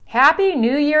Happy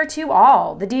New Year to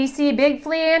all! The DC Big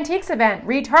Flea Antiques event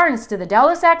returns to the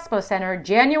Dulles Expo Center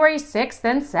January 6th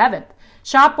and 7th.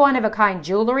 Shop one-of-a-kind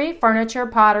jewelry, furniture,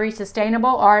 pottery,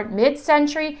 sustainable art,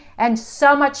 mid-century, and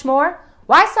so much more.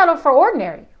 Why settle for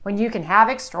ordinary when you can have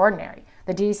extraordinary?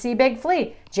 The DC Big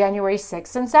Flea, January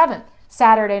 6th and 7th.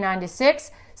 Saturday 9 to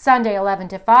 6, Sunday 11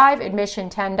 to 5, admission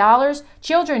 $10.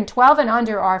 Children 12 and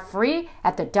under are free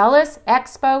at the Dulles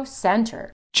Expo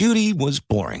Center. Judy was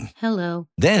boring. Hello.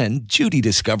 Then Judy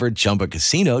discovered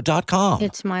ChumbaCasino.com.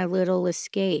 It's my little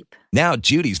escape. Now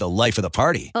Judy's the life of the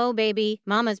party. Oh, baby,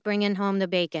 mama's bringing home the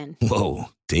bacon. Whoa,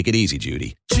 take it easy,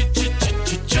 Judy.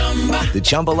 The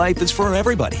Chumba life is for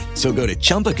everybody. So go to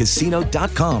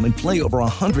ChumbaCasino.com and play over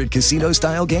 100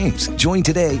 casino-style games. Join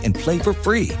today and play for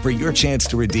free for your chance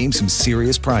to redeem some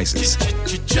serious prizes.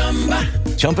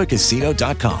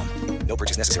 ChumbaCasino.com. No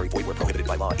purchase necessary. Void where prohibited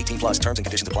by law. 18 plus terms and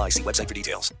conditions apply. See website for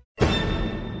details.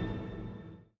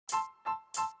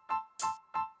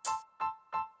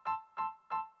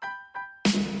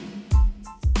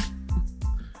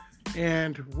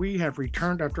 And we have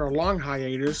returned after a long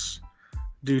hiatus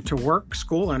due to work,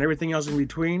 school, and everything else in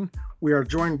between. We are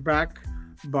joined back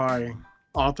by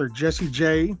author Jesse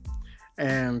J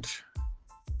and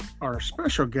our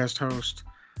special guest host,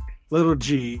 Little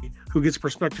G, who gets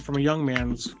perspective from a young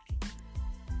man's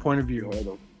point of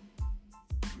view.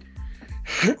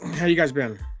 How you guys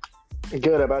been? Good.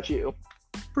 How about you?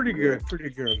 Pretty good.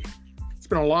 It's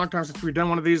been a long time since we've done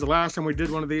one of these. The last time we did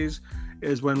one of these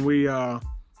is when we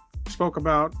spoke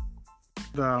about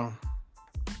the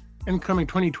incoming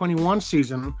 2021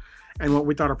 season and what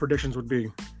we thought our predictions would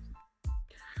be.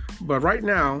 But right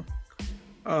now,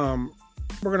 we're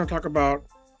going to talk about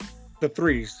the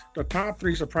top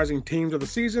three surprising teams of the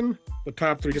season, the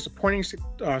top three disappointing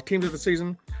teams of the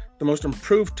season, the most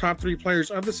improved top three players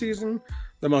of the season,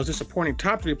 the most disappointing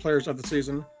top three players of the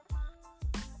season,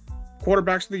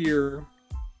 quarterbacks of the year,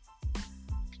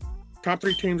 top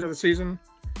three teams of the season,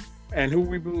 and who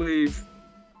we believe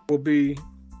will be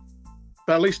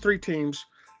at least three teams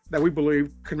that we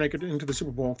believe could make it into the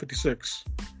Super Bowl 56.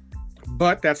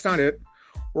 But that's not it.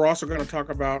 We're also going to talk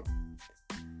about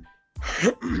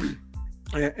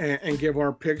and give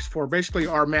our picks for basically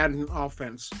our Madden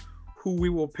offense, who we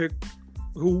would pick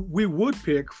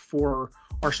for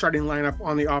our starting lineup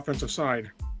on the offensive side.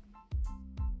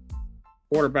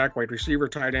 Quarterback, wide receiver,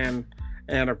 tight end,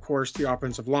 and of course the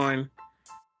offensive line,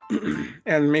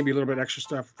 and maybe a little bit extra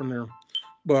stuff from there.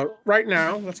 But right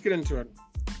now, let's get into it.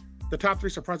 The top three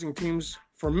surprising teams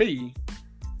for me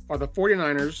are the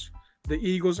 49ers, the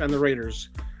Eagles, and the Raiders.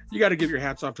 You got to give your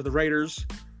hats off to the Raiders.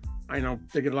 I know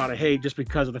they get a lot of hate just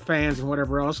because of the fans and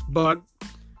whatever else, but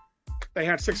they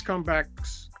had 6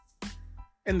 comebacks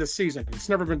in the season. It's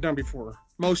never been done before,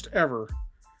 most ever.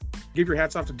 Give your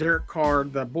hats off to Derek Carr,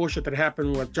 the bullshit that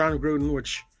happened with John Gruden,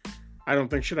 which I don't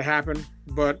think should have happened,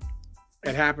 but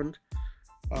it happened.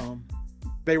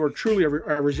 They were truly a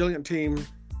resilient team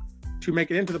to make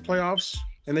it into the playoffs,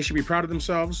 and they should be proud of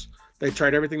themselves. They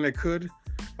tried everything they could.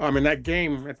 In that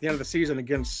game at the end of the season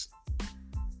against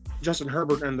Justin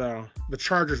Herbert and the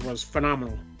Chargers was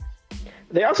phenomenal.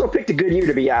 They also picked a good year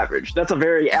to be average. That's a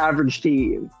very average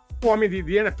team. Well, I mean, the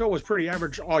NFL was pretty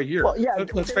average all year. Well, yeah,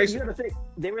 let's face it.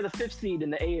 They were the 5th seed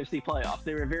in the AFC playoffs.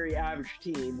 They were a very average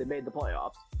team that made the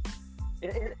playoffs.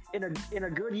 In a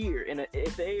good year,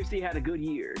 if the AFC had a good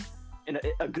year, in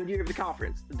a good year of the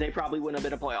conference, they probably wouldn't have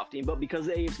been a playoff team. But because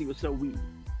the AFC was so weak,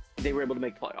 they were able to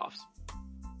make the playoffs.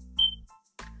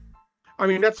 I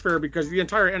mean, that's fair because the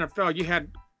entire NFL, you had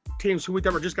teams who we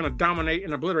thought were just going to dominate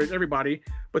and obliterate everybody,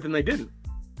 but then they didn't.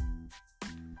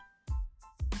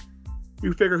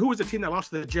 You figure who was the team that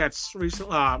lost to the Jets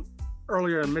recently,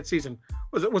 earlier in midseason?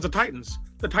 Was the Titans?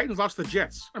 The Titans lost to the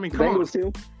Jets. I mean, come on. Bengals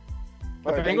too.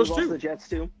 The Bengals lost too. The Jets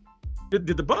too. Did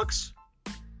the Bucks?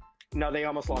 No, they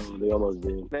almost lost. They almost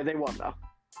did. They won though.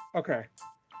 Okay.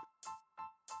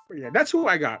 But yeah, that's who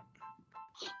I got.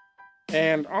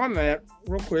 And on that,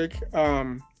 real quick,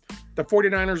 the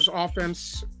 49ers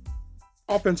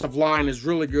offensive line is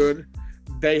really good.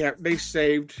 They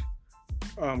saved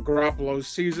Garoppolo's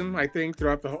season, I think,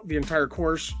 throughout the entire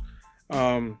course.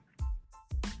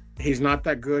 He's not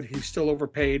that good. He's still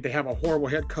overpaid. They have a horrible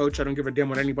head coach. I don't give a damn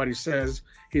what anybody says.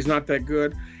 He's not that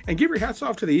good. And give your hats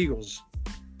off to the Eagles.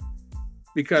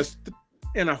 Because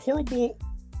in a horrible,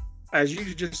 as you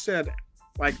just said,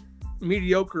 like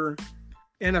mediocre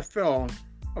NFL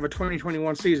of a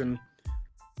 2021 season,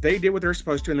 they did what they're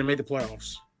supposed to and they made the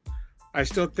playoffs. I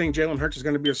still think Jalen Hurts is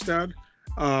going to be a stud.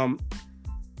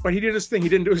 But he did his thing. He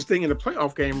didn't do his thing in the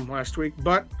playoff game last week,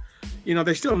 but,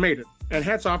 they still made it. And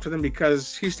hats off to them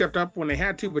because he stepped up when they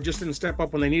had to, but just didn't step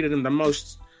up when they needed him the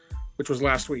most which was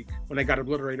last week when they got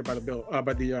obliterated by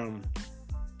the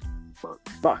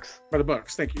Bucks. By the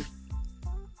Bucks. Thank you.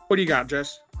 What do you got,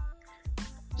 Jess?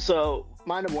 So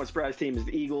my number one surprise team is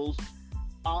the Eagles.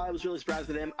 I was really surprised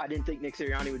with them. I didn't think Nick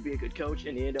Sirianni would be a good coach,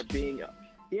 and he ended up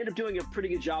doing a pretty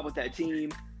good job with that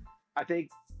team. I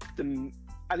think the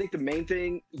main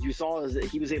thing you saw is that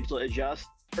he was able to adjust.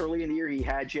 Early in the year, he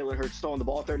had Jalen Hurts throwing the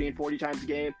ball 30 and 40 times a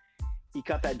game. He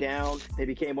cut that down. They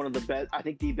became one of the best, I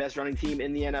think the best running team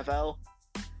in the NFL.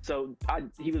 So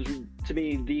to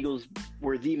me, the Eagles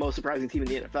were the most surprising team in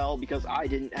the NFL because I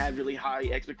didn't have really high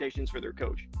expectations for their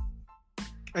coach.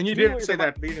 And you didn't say that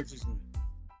at the beginning of the season.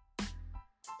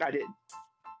 I did.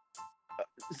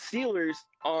 Steelers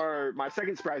are my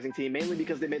second surprising team, mainly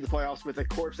because they made the playoffs with a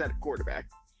corpse at quarterback.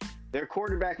 Their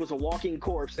quarterback was a walking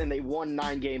corpse, and they won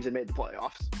 9 games and made the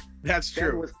playoffs. That's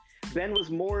true. Ben was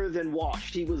more than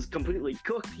washed. He was completely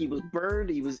cooked. He was burned.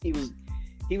 He was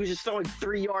just throwing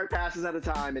 3-yard passes at a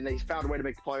time, and they found a way to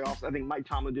make the playoffs. I think Mike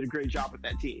Tomlin did a great job with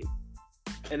that team.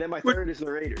 And then my third is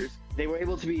the Raiders. They were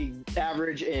able to be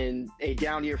average in a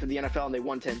down year for the NFL, and they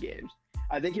won 10 games.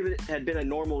 I think if it had been a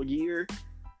normal year,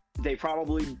 they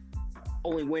probably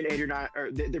only win 8 or 9,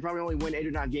 or they probably only win 8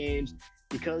 or 9 games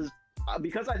because I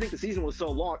think the season was so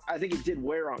long. I think it did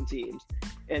wear on teams,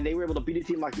 and they were able to beat a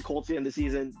team like the Colts at the end of the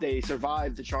season. They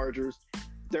survived the Chargers.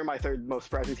 They're my third most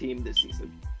surprising team this season.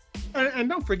 And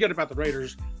don't forget about the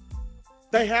Raiders.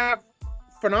 They have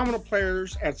phenomenal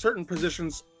players at certain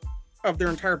positions of their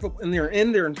entire football in their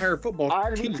entire football team. I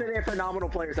wouldn't say they have phenomenal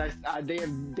players. They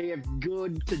have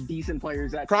good to decent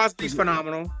players. Crosby's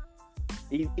phenomenal.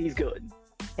 He's good.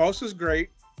 Bosa's great.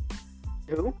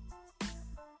 Who?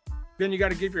 Then you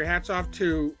got to give your hats off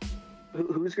to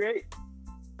who's great.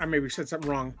 I maybe said something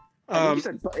wrong. You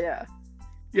said, yeah.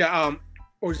 Yeah.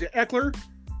 What was it? Eckler,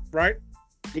 right?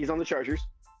 He's on the Chargers.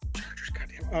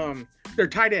 Goddamn. Their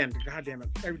tight end. God damn it.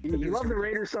 You love the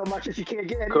Raiders so much that you can't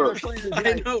get any Cook.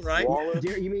 I know, right? Waller.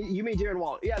 You mean Darren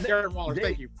Waller? Yeah, Darren Waller.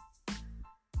 Thank you.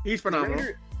 He's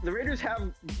phenomenal. The Raiders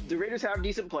have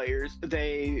decent players.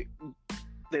 They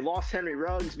lost Henry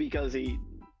Ruggs because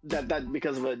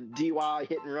because of a DUI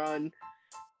hit and run.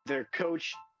 Their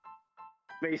coach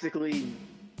basically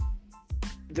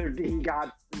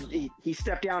he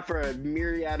stepped down for a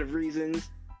myriad of reasons.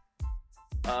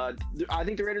 I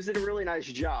think the Raiders did a really nice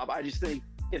job. I just think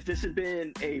if this had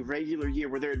been a regular year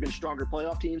where there had been stronger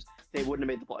playoff teams, they wouldn't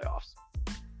have made the playoffs.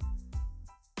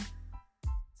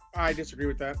 I disagree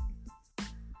with that.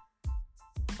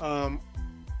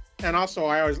 And also,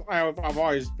 I've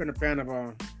always been a fan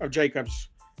of Jacobs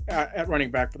at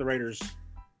running back for the Raiders,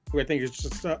 who I think is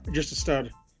just a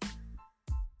stud.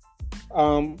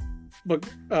 But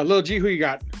Lil G, who you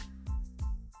got?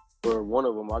 For one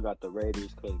of them, I got the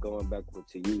Raiders because going back what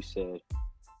you said,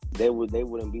 they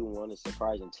wouldn't be one of the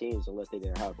surprising teams unless they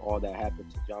didn't have all that happen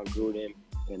to John Gruden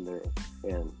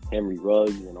and Henry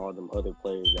Ruggs and all them other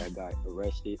players that got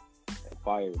arrested and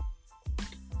fired.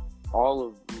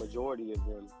 The majority of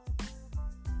them,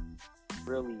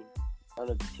 really,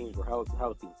 none of the teams were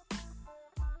healthy.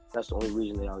 That's the only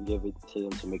reason that I'll give it to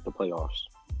them to make the playoffs.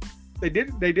 They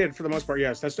did for the most part.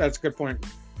 Yes, that's a good point.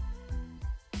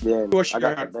 Then I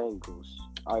got the Bengals.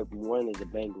 One is the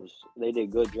Bengals. They did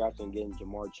good drafting getting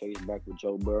Jamar Chase back with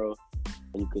Joe Burrow,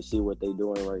 and you can see what they're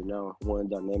doing right now. One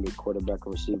dynamic quarterback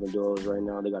and receiving duels right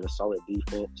now. They got a solid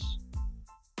defense.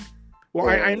 Well,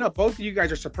 I know both of you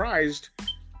guys are surprised.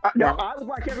 I would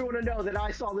like everyone to know that I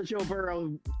saw the Joe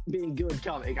Burrow being good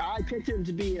coming. I picked him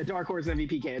to be a dark horse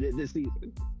MVP candidate this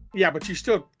season. Yeah, but you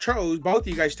still both of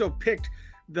you guys still picked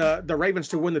the Ravens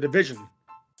to win the division.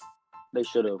 They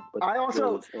should have. But I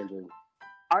also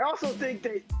think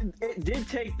that it did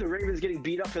take the Ravens getting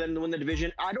beat up for them to win the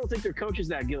division. I don't think their coach is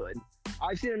that good.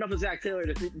 I've seen enough of Zach Taylor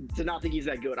to not think he's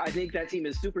that good. I think that team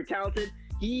is super talented.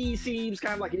 He seems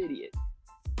kind of like an idiot.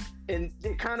 And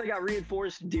it kind of got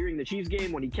reinforced during the Chiefs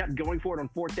game when he kept going for it on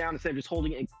 4th down instead of just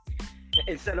holding it,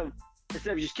 instead of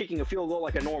just kicking a field goal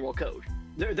like a normal coach.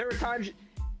 There are times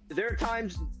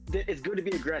that it's good to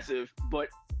be aggressive, but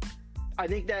I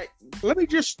think that let me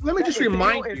just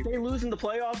remind you, if they lose in the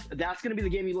playoffs, that's going to be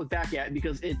the game you look back at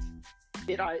because to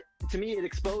me it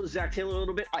exposed Zach Taylor a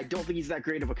little bit. I don't think he's that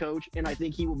great of a coach, and I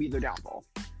think he will be their downfall.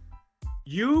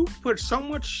 You put so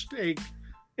much stake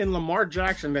in Lamar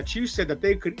Jackson that you said that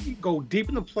they could go deep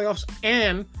in the playoffs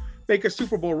and make a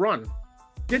Super Bowl run.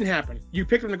 Didn't happen. You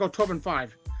picked them to go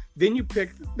 12-5. Then you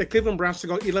picked the Cleveland Browns to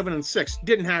go 11-6.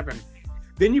 Didn't happen.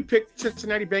 Then you picked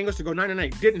Cincinnati Bengals to go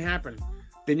 9-8. Didn't happen.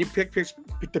 Then you picked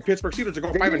the Pittsburgh Steelers to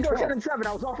go 5-12. They didn't go 10-7.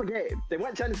 I was off a game. They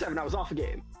went 10-7. I was off a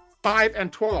game.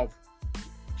 5-12.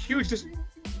 Huge.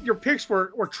 Your picks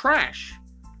were trash.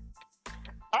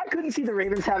 I couldn't see the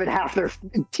Ravens having half their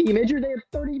team injured. They had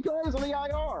 30 players on the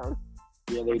IR.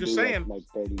 Yeah, they I'm just saying. like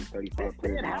 30, 34 They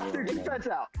players. had half their defense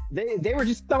out. They were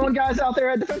just throwing guys out there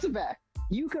at defensive back.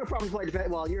 You could have probably played defense.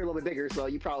 Well, you're a little bit bigger, so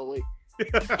you probably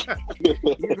you've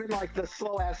been like the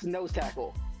slow ass nose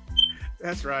tackle.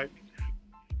 That's right.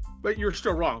 But you're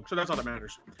still wrong, so that's all that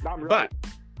matters. Not really. But,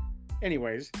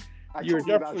 anyways, I you're told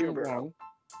you about definitely Joe Burrow. wrong.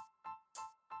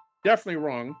 Definitely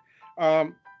wrong.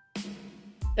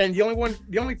 And the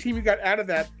only team you got out of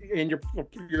that in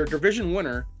your division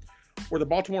winner were the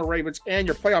Baltimore Ravens and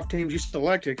your playoff teams you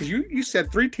selected, because you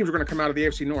said 3 teams were going to come out of the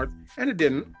AFC North, and it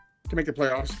didn't to make the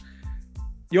playoffs.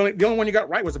 The only one you got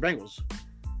right was the Bengals.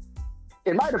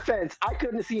 In my defense, I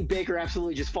couldn't have seen Baker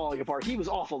absolutely just falling apart. He was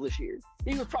awful this year.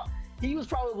 He was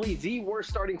probably the worst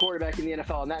starting quarterback in the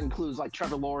NFL, and that includes like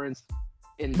Trevor Lawrence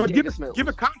and But Davis Mills. give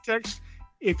it context.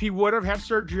 If he would have had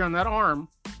surgery on that arm,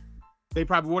 they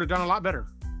probably would have done a lot better.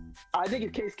 I think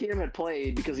if Case Keenum had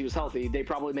played because he was healthy, they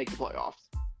probably make the playoffs.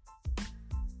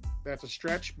 That's a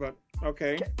stretch, but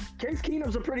okay. Case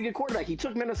Keenum's a pretty good quarterback. He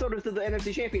took Minnesota to the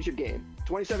NFC Championship game,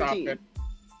 2017. Stop it.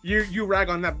 You rag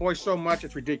on that boy so much,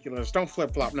 it's ridiculous. Don't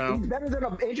flip-flop now. He's better than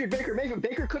an injured Baker Mayfield.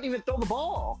 Baker couldn't even throw the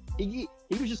ball. He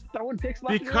was just throwing picks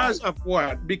left and right. Because of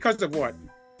what? Because of what?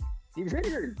 He was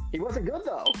injured. He wasn't good,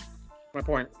 though. My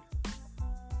point.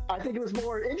 I think it was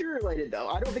more injury-related, though.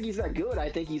 I don't think he's that good. I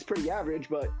think he's pretty average,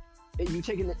 but you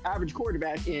take an average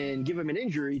quarterback and give him an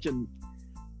injury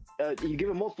you give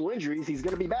him multiple injuries, he's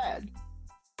going to be bad.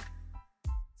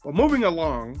 Well, moving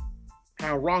along,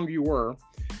 how wrong you were.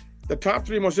 The top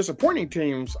 3 most disappointing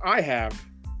teams I have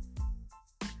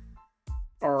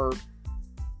are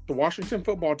the Washington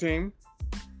football team,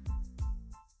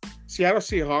 Seattle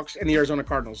Seahawks, and the Arizona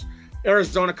Cardinals.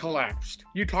 Arizona collapsed.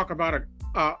 You talk about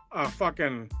a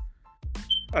fucking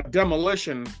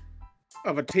demolition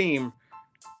of a team,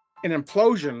 an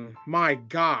implosion. My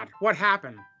God, what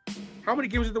happened? How many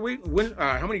games did they win?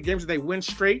 How many games did they win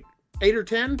straight? 8 or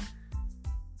 10?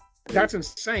 That's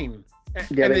insane.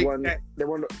 Yeah, And they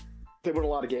won a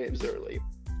lot of games early.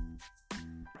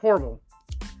 Horrible.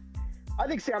 I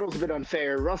think Seattle's a bit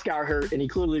unfair. Russ got hurt, and he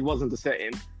clearly wasn't the same.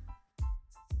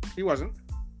 He wasn't.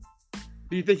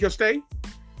 Do you think he'll stay?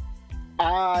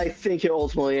 I think he'll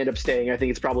ultimately end up staying. I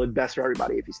think it's probably best for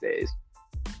everybody if he stays.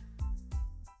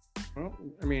 Well,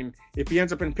 I mean, if he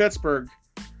ends up in Pittsburgh,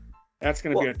 that's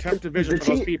going to be a tough division for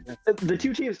those people. The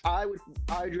 2 teams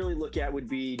I'd really look at would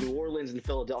be New Orleans and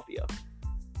Philadelphia.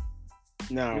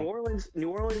 No. New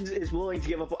Orleans is willing to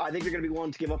give up. I think they're going to be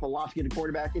willing to give up a lot to get a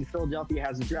quarterback, and Philadelphia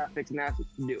has the draft picks and assets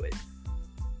to do it.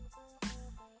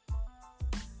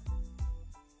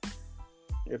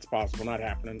 It's possible, not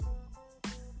happening.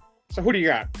 So who do you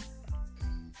got?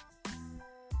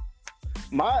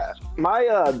 My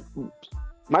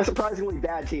surprisingly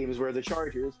bad teams were the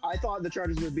Chargers. I thought the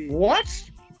Chargers would be What?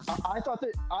 I thought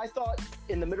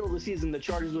in the middle of the season the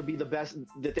Chargers would be the best,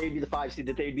 that they'd be the 5 seed,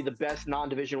 that they'd be the best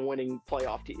non-division winning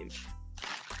playoff team.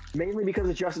 Mainly because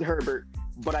of Justin Herbert,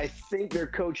 but I think their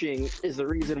coaching is the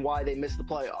reason why they missed the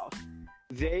playoffs.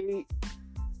 They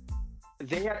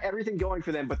had everything going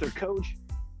for them, but their coach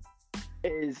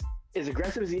is as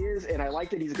aggressive as he is, and I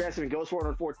like that he's aggressive and goes for it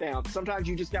on 4th down. Sometimes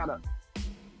you gotta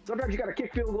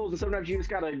kick field goals, and sometimes you just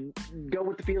gotta go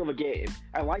with the feel of a game.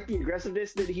 I like the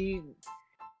aggressiveness that he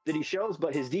shows,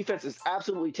 but his defense is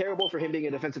absolutely terrible for him being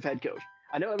a defensive head coach.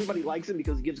 I know everybody likes him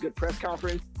because he gives good press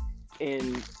conference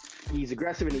and he's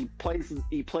aggressive and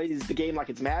he plays the game like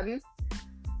it's Madden.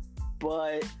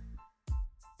 But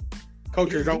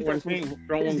Coaches don't win games. His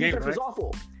defense Right? was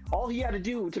awful. All he had to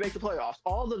do to make the playoffs,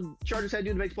 all the Chargers had to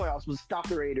do to make the playoffs was stop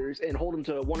the Raiders and hold them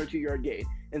to a 1 or 2 yard gain.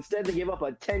 Instead, they gave up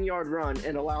a 10-yard run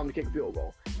and allow them to kick a field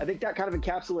goal. I think that kind of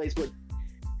encapsulates what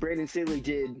Brandon Staley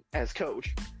did as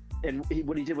coach and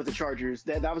what he did with the Chargers.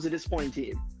 That was a disappointing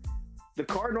team. The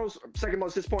Cardinals, second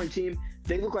most disappointing team,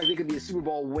 they looked like they could be a Super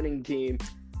Bowl winning team.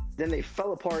 Then they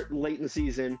fell apart late in the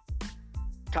season.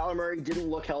 Kyler Murray didn't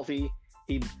look healthy.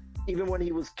 Even when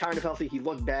he was kind of healthy, he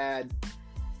looked bad.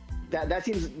 That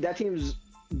team's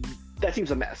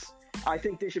a mess. I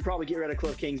think they should probably get rid of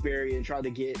Cliff Kingsbury and try to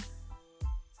get.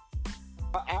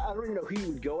 I don't even know who you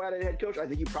would go at as head coach. I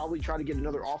think you probably try to get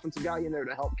another offensive guy in there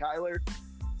to help Kyler.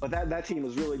 But that team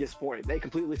was really disappointing. They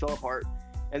completely fell apart.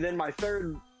 And then my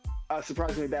third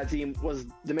surprisingly bad team was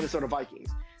the Minnesota Vikings.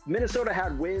 Minnesota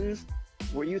had wins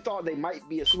where you thought they might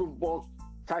be a Super Bowl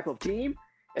type of team,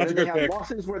 and then they had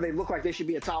losses where they look like they should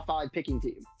be a top 5 picking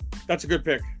team. That's a good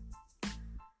pick.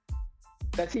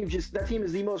 That team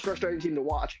is the most frustrating team to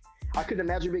watch. I couldn't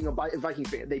imagine being a Vikings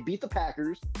fan. They beat the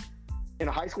Packers in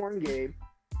a high-scoring game.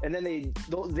 and then they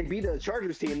beat a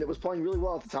Chargers team that was playing really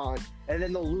well at the time, and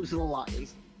then they'll lose to the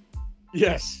Lions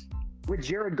Yes. with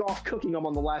Jared Goff cooking them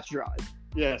on the last drive.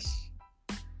 Yes.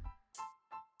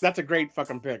 That's a great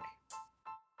fucking pick.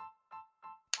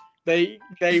 They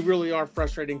really are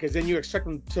frustrating because then you expect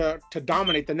them to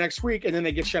dominate the next week and then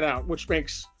they get shut out, which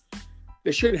makes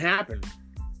it shouldn't happen.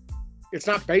 It's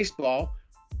not baseball.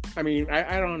 I mean,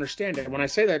 I don't understand it. When I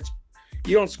say that,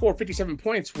 you don't score 57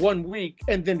 points one week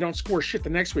and then don't score shit the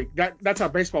next week. That's how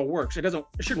baseball works. It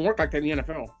shouldn't work like that in the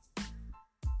NFL.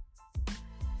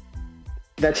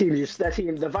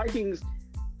 The Vikings,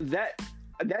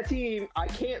 that team, I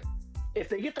can't. If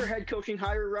they get their head coaching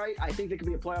hire right, I think they could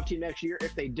be a playoff team next year.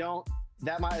 If they don't,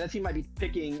 that team might be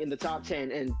picking in the top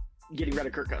 10 and getting rid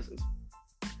of Kirk Cousins.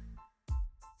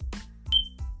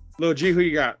 Lil G, who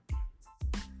you got?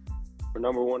 For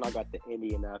number one, I got the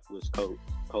Indianapolis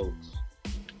Colts.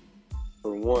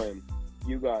 For one,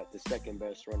 you got the second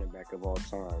best running back of all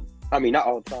time. I mean, not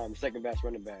all time, second best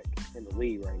running back in the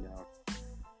league right now.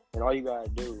 And all you gotta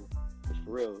do, is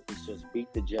for real, is just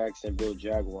beat the Jacksonville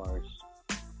Jaguars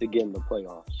to get in the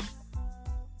playoffs.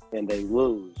 And they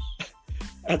lose.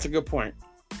 That's a good point.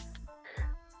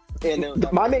 And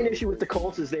my main issue with the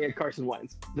Colts is they had Carson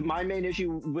Wentz. My main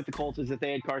issue with the Colts is that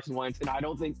they had Carson Wentz, and I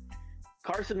don't think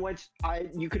Carson Wentz,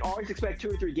 you can always expect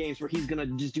 2 or 3 games where he's going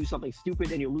to just do something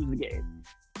stupid and you lose the game.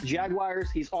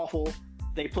 Jaguars, he's awful.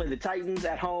 They play the Titans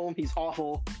at home. He's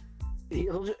awful.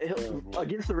 He'll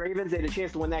against the Ravens, they had a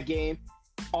chance to win that game.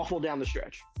 Awful down the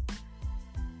stretch.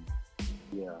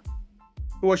 Yeah.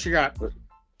 Who else you got?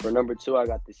 For number 2, I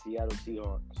got the Seattle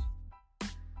Seahawks.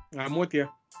 I'm with you.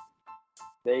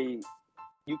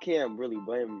 You can't really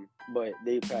blame them, but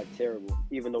they've had terrible.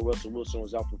 Even though Russell Wilson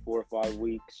was out for 4 or 5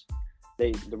 weeks,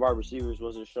 the wide receivers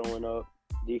wasn't showing up,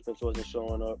 defense wasn't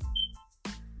showing up,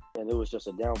 and it was just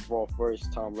a downfall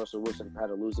first time Russell Wilson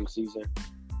had a losing season,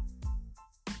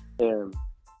 and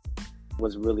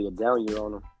was really a down year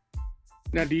on him.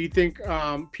 Now, do you think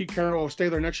Pete Carroll will stay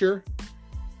there next year?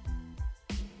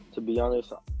 To be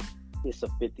honest, it's a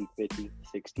 50-50,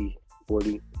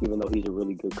 60-40, even though he's a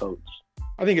really good coach.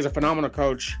 I think he's a phenomenal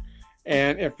coach,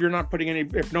 and if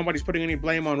nobody's putting any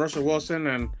blame on Russell Wilson,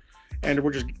 and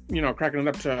we're just cracking it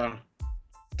up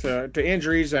to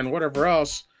injuries and whatever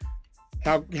else,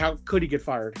 how could he get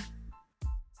fired?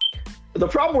 The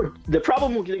problem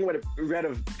with getting rid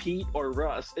of Pete or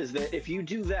Russ is that if you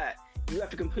do that, you have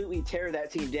to completely tear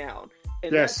that team down.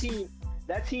 And yes.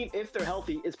 that team, if they're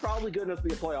healthy, is probably good enough to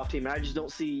be a playoff team. And I just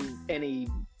don't see any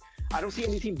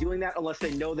team doing that unless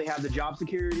they know they have the job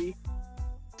security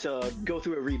to go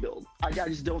through a rebuild. I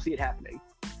just don't see it happening.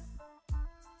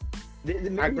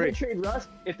 Maybe they trade Russ.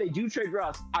 If they do trade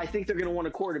Russ, I think they're going to want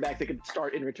a quarterback that could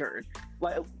start in return.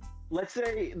 Like, let's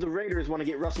say the Raiders want to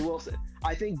get Russell Wilson.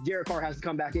 I think Derek Carr has to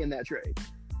come back in that trade.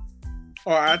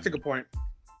 Oh, that's a good point.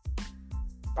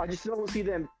 I just don't see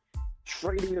them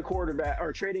trading a quarterback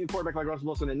like Russell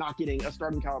Wilson and not getting a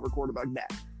starting caliber quarterback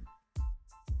back.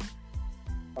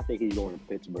 I think he's going to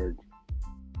Pittsburgh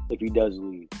if he does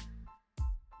leave.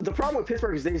 The problem with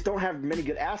Pittsburgh is they just don't have many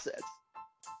good assets.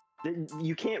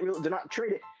 You can't really. They're not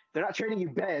trading you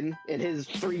Ben and his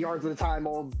 3 yards at a time,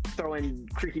 all throwing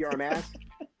creaky arm ass.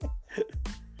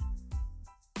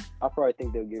 I probably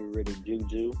think they'll get rid of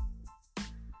Juju,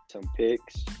 some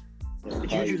picks.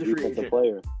 Juju's a free agent.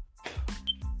 Player.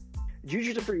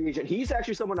 Juju's a free agent. He's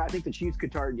actually someone I think the Chiefs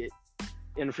could target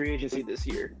in a free agency this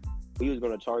year. He was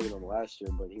going to target him last year,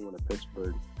 but he went to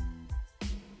Pittsburgh.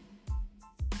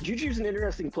 Juju's an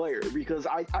interesting player because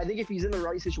I think if he's in the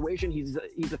right situation, he's a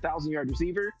 1,000-yard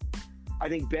receiver. I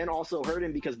think Ben also hurt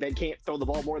him because Ben can't throw the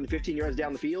ball more than 15 yards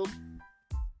down the field.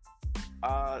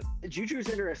 Juju's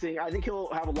interesting. I think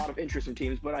he'll have a lot of interest in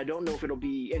teams, but I don't know if it'll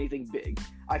be anything big.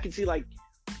 I can see like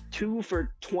 2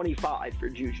 for 25 for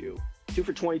Juju. 2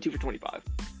 for 20, 2 for 25.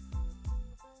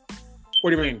 What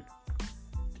do you mean?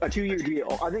 A 2-year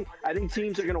deal. I think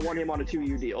teams are going to want him on a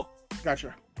 2-year deal.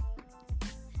 Gotcha.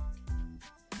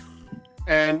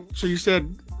 And so you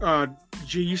said,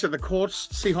 you said the Colts,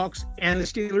 Seahawks, and the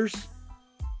Steelers?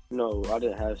 No, I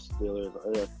didn't have Steelers.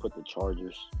 I just put the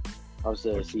Chargers. I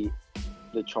said,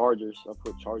 the Chargers. I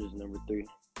put Chargers number 3.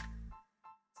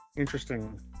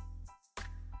 Interesting.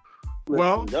 Listen,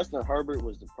 Well, Justin Herbert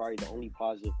was probably the only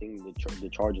positive thing the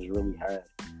Chargers really had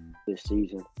this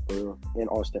season, for real. And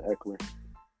Austin Eckler.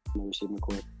 Never seen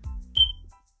McCoy.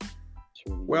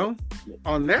 Well,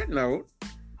 on that note,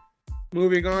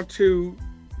 moving on to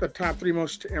the top 3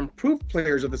 most improved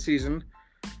players of the season,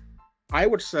 I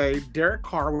would say Derek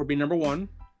Carr would be number 1.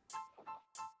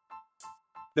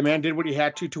 The man did what he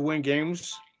had to win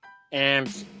games and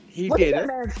he Look did at it.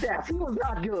 that man's stats. He was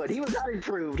not good. He was not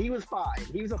improved. He was fine.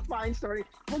 He was a fine starter.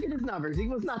 Look at his numbers. He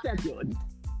was not that good.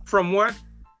 From what,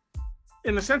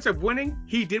 in the sense of winning,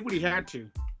 he did what he had to.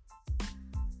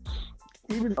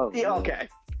 He was okay.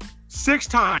 6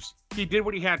 times he did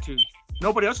what he had to.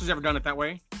 Nobody else has ever done it that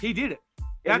way. He did it.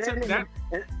 That's and it. then,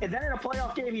 and then in a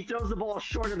playoff game, he throws the ball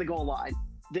short of the goal line.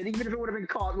 Then even if it would have been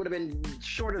caught, it would have been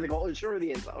short of the goal, short of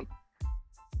the end zone.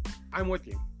 I'm with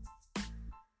you.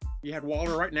 You had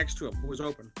Waller right next to him, who was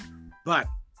open. But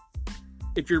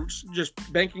if you're just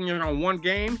banking it on one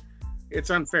game, it's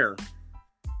unfair.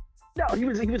 No, he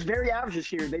was very average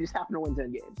this year. They just happened to win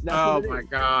 10 games. That's Oh what it my is.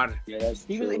 God! Yeah, that's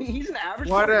He's true. an average.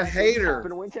 What a quarterback. They just hater.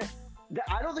 happened to win 10.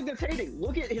 I don't think that's hating.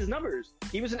 Look at his numbers.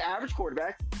 He was an average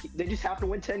quarterback. They just happened to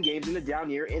win 10 games in a down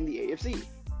year in the AFC.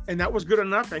 And that was good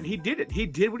enough, and he did it. He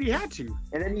did what he had to.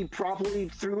 And then he promptly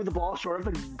threw the ball short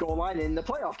of the goal line in the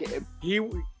playoff game.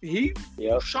 He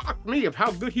Yep. shocked me of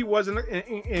how good he was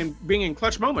in being in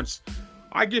clutch moments.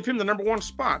 I give him the number 1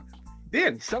 spot.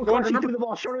 Then So going close, to he number threw the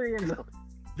ball short of the end zone.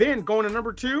 then going to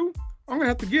number 2, I'm gonna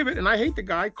have to give it, and I hate the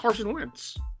guy, Carson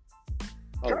Wentz.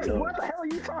 Oh, Carson, no. what the hell are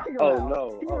you talking Oh, about?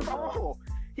 no. He was Oh, no. awful.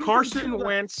 He Carson threw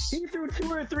Wentz. He threw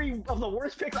 2 or 3 of the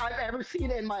worst picks I've ever seen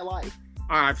in my life.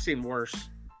 I've seen worse.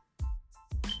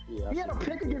 Yeah, He had a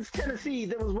pick against Tennessee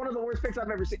that was one of the worst picks I've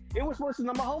ever seen. It was worse than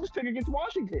the Mahomes pick against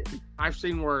Washington. I've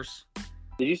seen worse.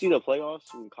 Did you see the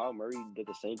playoffs when Kyle Murray did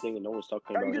the same thing and no one's talking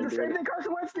He about did him the doing same it? thing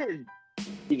Carson Wentz did.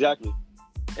 Exactly.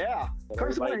 Yeah. But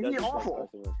Carson everybody Wentz, he's doesn't talk awful.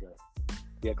 Carson Wentz now.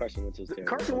 Yeah, Carson Wentz is terrible.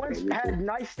 Carson Wentz Okay, had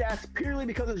nice stats purely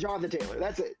because of Jonathan Taylor.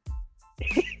 That's it.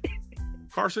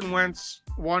 Carson Wentz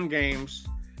won games,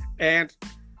 and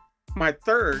my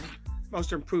 3rd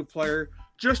most improved player,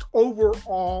 just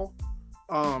overall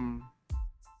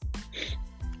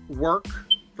work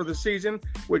for the season,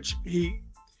 which he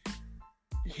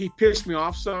pissed me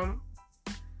off some,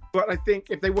 but I think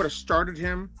if they would have started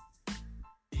him,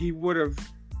 he would have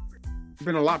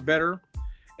been a lot better.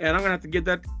 And I'm gonna have to give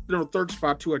that 3rd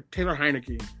spot to a Taylor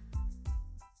Heineke.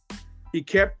 He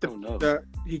kept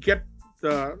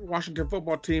the Washington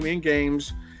football team in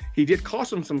games. He did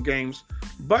cost them some games,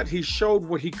 but he showed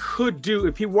what he could do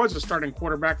if he was a starting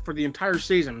quarterback for the entire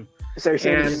season. So you're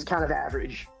saying And- he's just kind of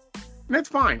average. And that's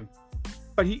fine.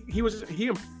 But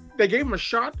they gave him a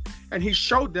shot, and he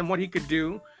showed them what he could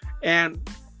do. And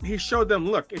he showed them,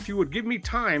 look, if you would give me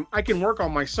time, I can work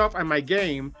on myself and my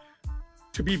game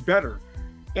to be better.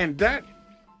 And that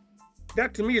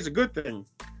to me is a good thing.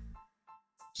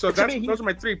 So those are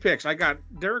my 3 picks. I got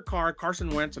Derek Carr, Carson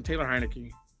Wentz, and Taylor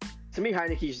Heineke. To me,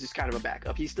 Heineke's just kind of a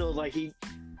backup. He's still like he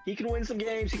can win some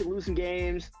games, he can lose some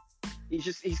games.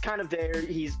 He's kind of there.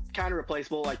 He's kind of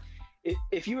replaceable. Like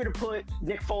if you were to put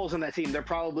Nick Foles on that team, they're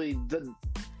probably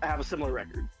have a similar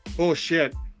record.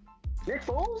 Bullshit. Nick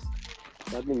Foles?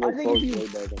 I think I think Foles way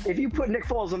better. if you put Nick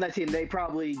Foles on that team, they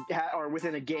probably are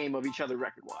within a game of each other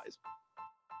record-wise.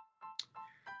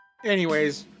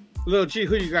 Anyways, Lil G,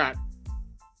 who you got?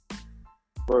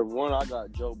 For 1, I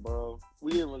got Joe Burrow.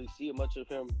 We didn't really see much of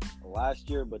him last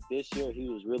year, but this year he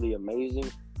was really amazing.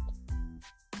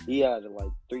 He had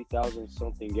like 3,000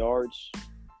 something yards.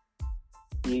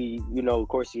 Of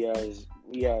course he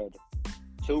had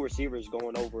 2 receivers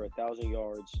going over 1,000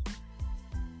 yards,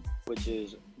 which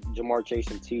is Jamar Chase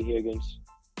and T. Higgins.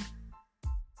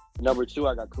 Number 2,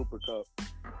 I got Cooper Kupp.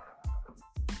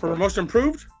 For most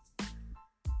improved?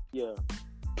 Yeah,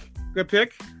 Good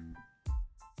pick.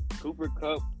 Cooper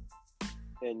Kupp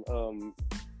and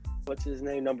what's his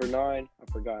name? Number 9,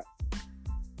 I forgot.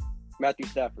 Matthew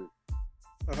Stafford.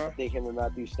 Uh-huh. I think him and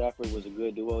Matthew Stafford was a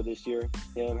good duo this year.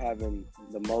 Him having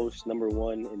the most number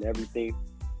 1 in everything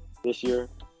this year.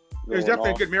 There's going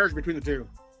definitely off. a good marriage between the 2.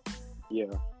 Yeah.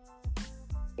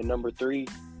 And number 3,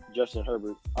 Justin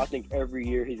Herbert. I think every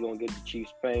year he's going to get the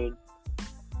Chiefs pain.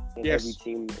 And Yes. every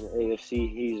team in the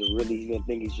AFC, he's going to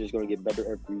think he's just going to get better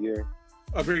every year.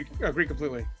 Agree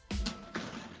completely.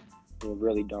 He's a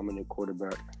really dominant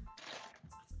quarterback.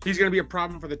 He's going to be a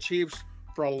problem for the Chiefs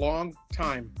for a long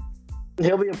time.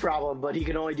 He'll be a problem, but he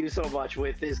can only do so much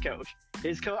with his coach.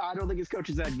 I don't think his coach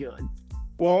is that good.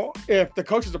 Well, if the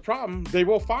coach is a problem, they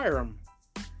will fire him.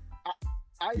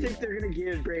 I think they're going to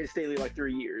give Brandon Staley like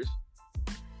 3 years.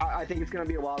 I think it's going to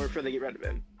be a while before they get rid of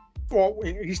him. Well,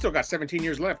 he's still got 17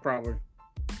 years left, probably.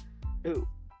 Who?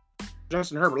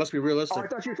 Justin Herbert, let's be Oh, realistic. I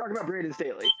thought you were talking about Brandon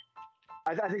Staley.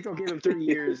 I think they'll give him 3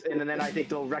 years, and then I think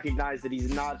they'll recognize that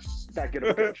he's not that good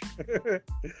of a coach.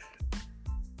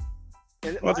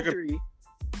 And Well, that's a good-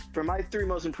 for my 3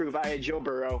 most improved, I had Joe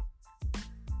Burrow.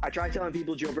 I tried telling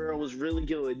people Joe Burrow was really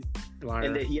good Liar.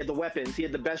 and that he had the weapons. He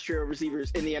had the best trio of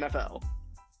receivers in the NFL.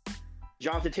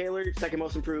 Jonathan Taylor, second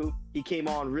most improved. He came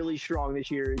on really strong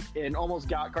this year and almost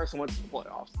got Carson Wentz to the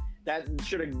playoffs. That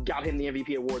should have got him the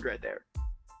MVP award right there.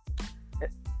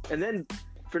 And then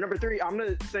for number 3, I'm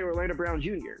going to say Orlando Brown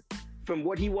Jr. From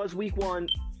what he was week 1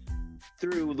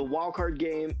 through the wild card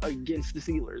game against the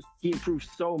Steelers, he improved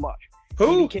so much.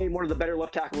 Who? He became one of the better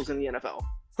left tackles in the NFL.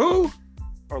 Who?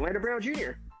 Orlando Brown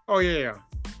Jr. Oh, yeah.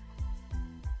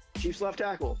 Chiefs left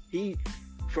tackle. He,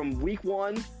 from week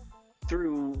 1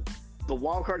 through the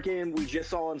wild card game we just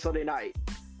saw on Sunday night,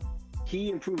 he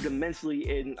improved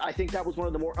immensely, and I think that was one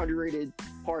of the more underrated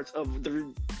parts of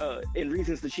the and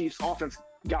reasons the Chiefs offense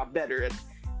got better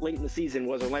late in the season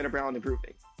was Orlando Brown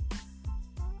improving.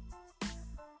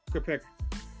 Good pick.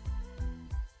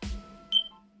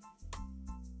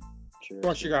 Sure. What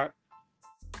else you got?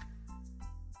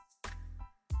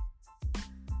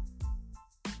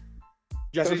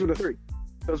 Jesse? Those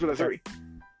were the three.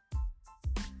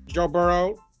 Joe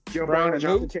Burrow, Joe Brown, Burrow, and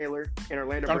Jonathan who? Taylor, and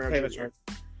Orlando Jonathan Brown Taylor, Jr. that's right.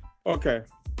 Okay.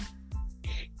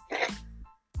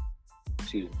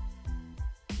 Excuse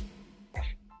me.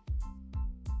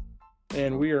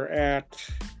 And we are at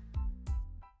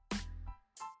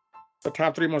the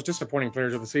top 3 most disappointing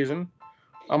players of the season.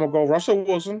 I'm going to go Russell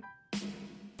Wilson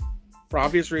for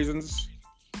obvious reasons.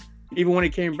 Even when he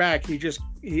came back,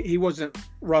 he wasn't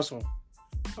Russell.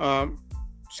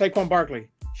 Saquon Barkley,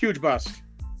 huge bust.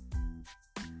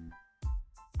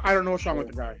 I don't know what's wrong with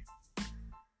the guy.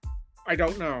 I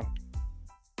don't know.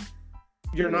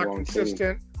 You're not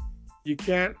consistent. You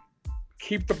can't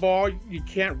keep the ball. You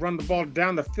can't run the ball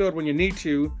down the field when you need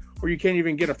to, or you can't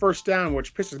even get a first down,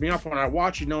 which pisses me off when I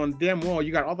watch you, knowing damn well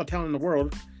you got all the talent in the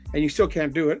world, and you still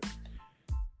can't do it.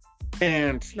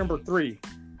 And number 3,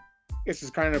 this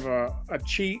is kind of a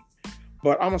cheat,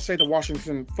 but I'm going to say the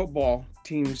Washington football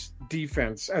team's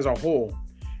defense as a whole.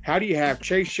 How do you have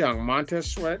Chase Young,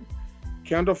 Montez Sweat,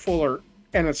 Kendall Fuller,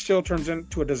 and it still turns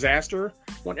into a disaster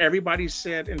when everybody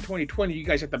said in 2020 you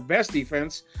guys had the best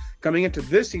defense? Coming into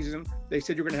this season, they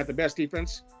said you're going to have the best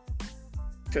defense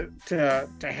to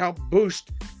help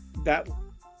boost that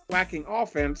lacking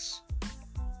offense.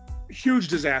 Huge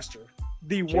disaster.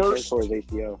 The worst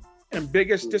and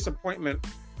biggest disappointment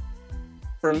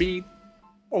for me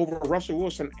over Russell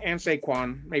Wilson and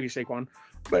Saquon, maybe Saquon,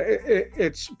 but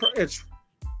it's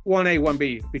 1A,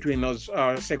 1B between those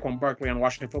Saquon Barkley and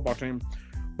Washington football team.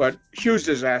 But huge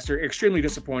disaster, extremely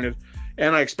disappointed,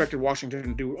 and I expected Washington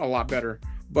to do a lot better,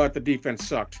 but the defense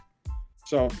sucked.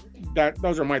 So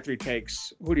those are my 3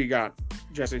 takes. Who do you got,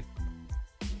 Jesse?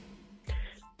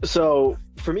 So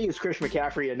for me, it's Christian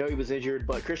McCaffrey. I know he was injured,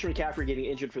 but Christian McCaffrey getting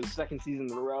injured for the 2nd season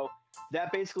in a row,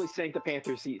 that basically sank the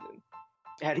Panthers' season.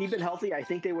 Had he been healthy, I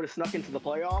think they would have snuck into the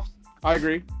playoffs. I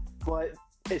agree. But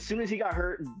as soon as he got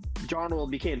hurt, Darnold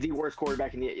became the worst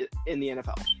quarterback in the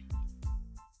NFL.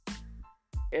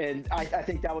 And I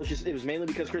think that was it was mainly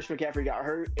because Christian McCaffrey got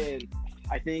hurt. And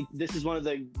I think this is one of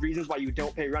the reasons why you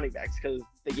don't pay running backs, because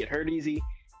they get hurt easy,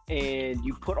 and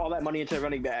you put all that money into a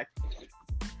running back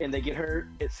and they get hurt,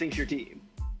 it sinks your team.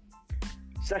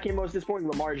 Second most disappointing,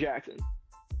 Lamar Jackson.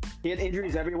 He had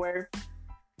injuries everywhere,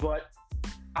 but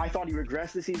I thought he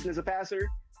regressed this season as a passer.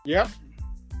 Yep.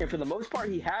 And for the most part,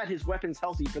 he had his weapons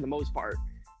healthy for the most part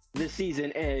this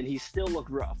season, and he still looked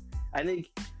rough. I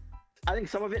think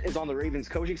some of it is on the Ravens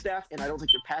coaching staff, and I don't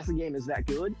think their passing game is that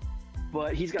good.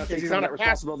 But he's got to take some of that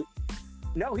responsibility.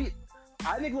 No,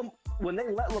 I think when they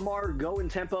let Lamar go in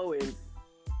tempo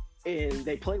and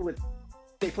they play with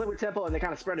tempo and they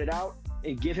kind of spread it out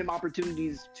and give him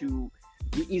opportunities to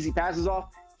get easy passes off,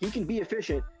 he can be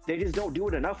efficient. They just don't do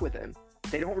it enough with him.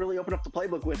 They don't really open up the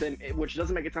playbook with him, which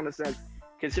doesn't make a ton of sense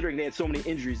considering they had so many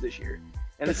injuries this year.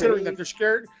 And considering that they're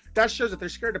scared, that shows that they're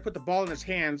scared to put the ball in his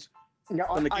hands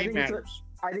when the game matters.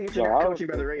 I think it's coaching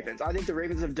by the Ravens. I think the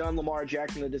Ravens have done Lamar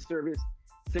Jackson a disservice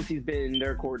since he's been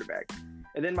their quarterback.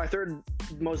 And then my 3rd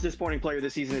most disappointing player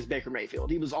this season is Baker Mayfield.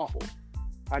 He was awful.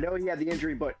 I know he had the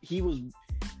injury, but he was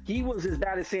as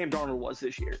bad as Sam Darnold was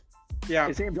this year. Yeah.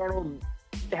 And Sam Darnold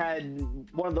has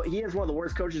one of the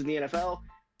worst coaches in the NFL.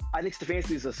 I think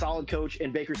Stefanski is a solid coach,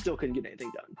 and Baker still couldn't get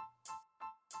anything done.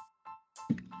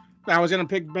 I was going to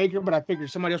pick Baker, but I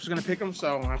figured somebody else was going to pick him,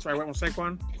 so that's why I went with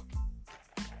Saquon.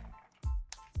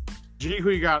 G, who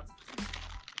you got?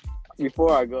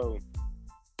 Before I go,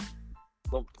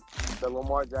 the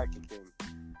Lamar Jackson thing.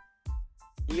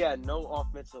 He had no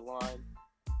offensive line.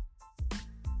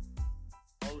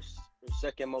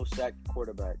 Second most sacked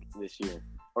quarterback this year,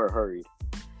 or hurried.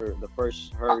 For the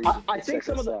first hurried. I think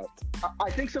some of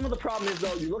the problem is,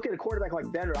 though, you look at a quarterback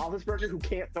like Ben Roethlisberger who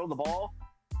can't throw the ball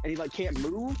and he can't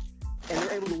move, and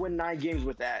they're able to win 9 games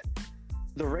with that.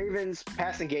 the Ravens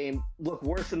passing game look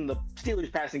worse than the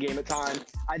Steelers passing game at times,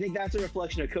 I think that's a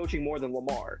reflection of coaching more than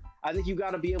Lamar. I think you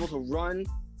got to be able to run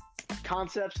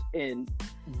concepts and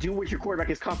do what your quarterback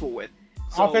is comfortable with.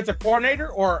 So, offensive coordinator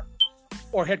or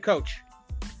head coach?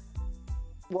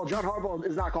 Well, John Harbaugh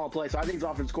is not calling plays, so I think he's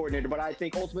offensive coordinator, but I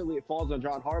think ultimately it falls on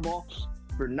John Harbaugh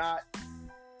for not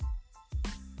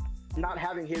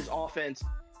having his offense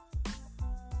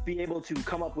be able to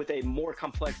come up with a more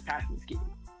complex passing scheme.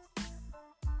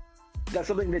 That's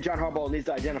something that John Harbaugh needs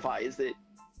to identify, is that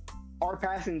our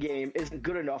passing game isn't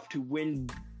good enough to win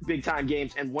big-time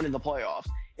games and win in the playoffs.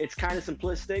 It's kind of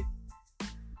simplistic,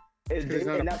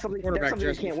 and that's something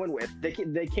they can't win with. They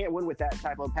can't win with that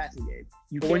type of passing game.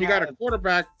 When you got a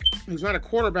quarterback who's not a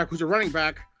quarterback, who's a running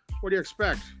back, what do you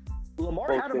expect?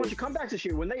 Lamar had a bunch of comebacks this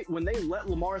year. When they let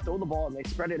Lamar throw the ball and they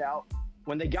spread it out,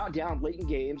 when they got down late in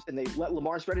games and they let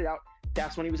Lamar spread it out,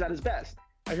 that's when he was at his best.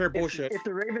 I hear bullshit. If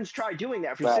the Ravens tried doing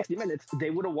that for 60 minutes, they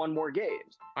would have won more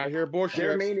games. I hear bullshit.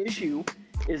 Their main issue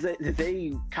is that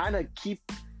they kind of keep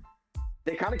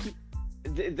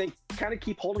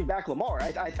holding back Lamar.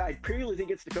 I purely think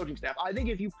it's the coaching staff. I think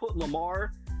if you put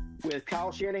Lamar with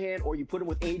Kyle Shanahan or you put him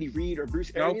with Andy Reid or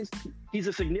Bruce Arians, he's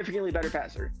a significantly better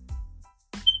passer.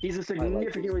 He's a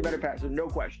significantly better passer, no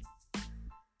question.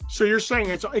 So you're saying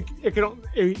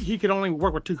he could only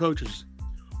work with two coaches?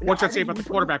 What's that say about the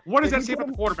quarterback? What does that say about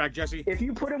the quarterback, Jesse? If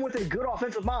you put him with a good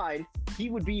offensive mind, he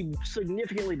would be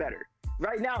significantly better.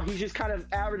 Right now, he's just kind of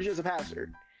average as a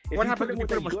passer. What happens if you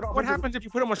put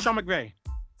him with Sean McVay?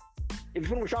 If you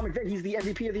put him with Sean McVay, he's the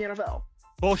MVP of the NFL.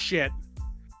 Bullshit.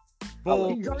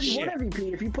 He's already won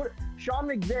MVP. If you put Sean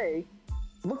McVay,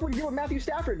 look what he did with Matthew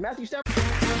Stafford.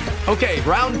 Okay,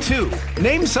 round two.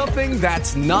 Name something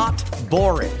that's not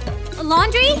boring. A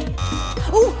laundry?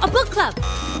 Ooh, a book club.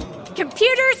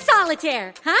 Computer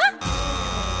solitaire, huh?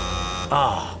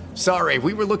 Ah, sorry,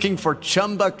 we were looking for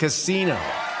Chumba Casino.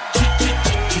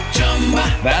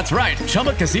 That's right,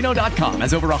 ChumbaCasino.com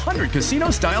has over 100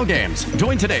 casino-style games.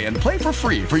 Join today and play for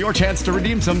free for your chance to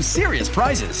redeem some serious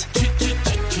prizes.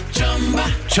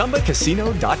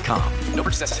 ChumbaCasino.com. No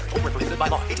purchase necessary. Void where prohibited by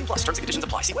law. 18+ terms and conditions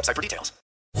apply. See website for details.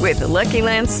 With the Lucky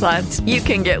Land Slots, you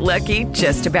can get lucky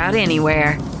just about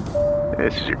anywhere.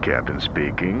 This is your captain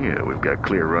speaking. We've got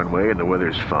clear runway and the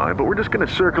weather's fine, but we're just going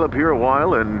to circle up here a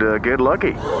while and get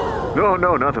lucky. No,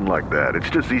 nothing like that. It's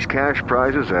just these cash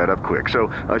prizes add up quick. So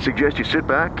I suggest you sit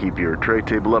back, keep your tray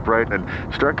table upright, and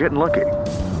start getting lucky.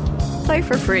 Play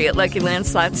for free at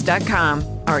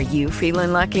LuckyLandSlots.com. Are you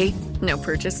feeling lucky? No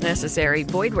purchase necessary.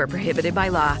 Void where prohibited by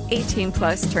law.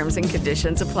 18+ terms and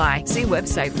conditions apply. See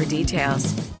website for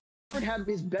details. Had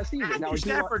his best season. Matthew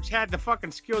Stafford's had the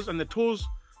fucking skills and the tools.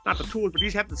 Not the tools, but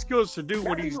he's had the skills to do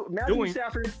what he's doing. Matthew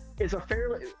Stafford is I'm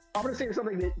going to say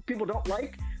something that people don't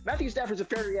like. Matthew Stafford's a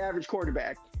fairly average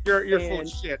quarterback. You're full of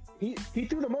shit. He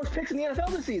threw the most picks in the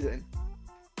NFL this season.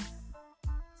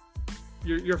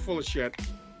 You're full of shit.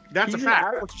 That's a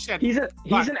fact. What you said.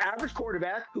 He's an average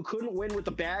quarterback who couldn't win with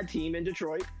a bad team in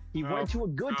Detroit. He went to a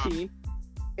good team,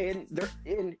 and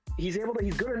he's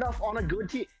good enough on a good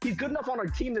team. He's good enough on a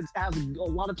team that has a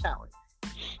lot of talent.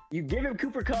 You give him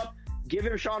Cooper Kupp, give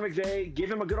him Sean McVay,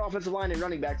 give him a good offensive line and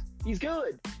running backs. He's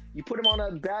good. You put him on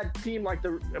a bad team like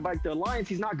the Lions,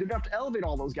 he's not good enough to elevate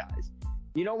all those guys.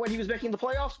 You know when he was making the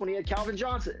playoffs? When he had Calvin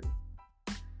Johnson.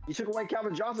 You took away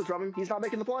Calvin Johnson from him, he's not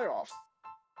making the playoffs.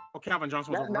 Well, Calvin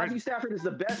Johnson was overrated. Matthew Stafford is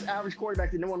the best average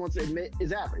quarterback that no one wants to admit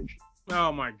is average. Oh,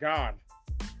 my God.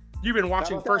 You've been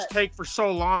watching First Take for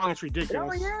so long, it's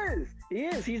ridiculous. No, he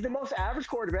is. He's the most average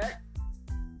quarterback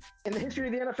in the history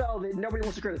of the NFL that nobody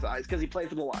wants to criticize because he played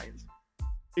for the Lions.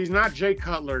 He's not Jay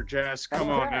Cutler, Jess. Come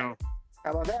on now.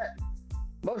 How about that?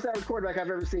 Most average quarterback I've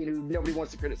ever seen who nobody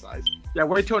wants to criticize. Yeah,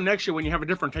 wait till next year when you have a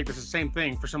different take that's the same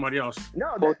thing for somebody else.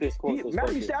 No,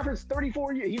 Matthew Stafford's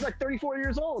 34 years. He's like 34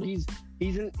 years old. He's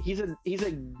an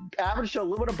average to a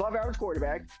little bit above average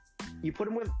quarterback. You put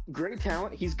him with great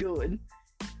talent, he's good.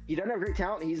 He doesn't have great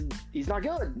talent, he's not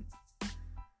good.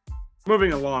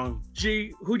 Moving along.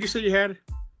 G, who'd you say you had?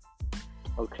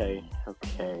 Okay.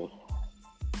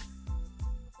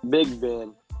 Big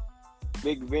Ben,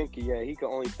 yeah, he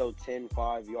could only throw 10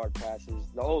 5-yard passes.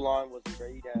 The O-line wasn't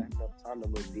great. He didn't have enough time to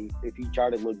look deep. If he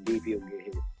tried to look deep, he'll get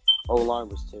hit. O-line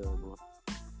was terrible.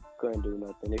 Couldn't do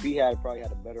nothing. If he probably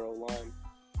had a better O-line,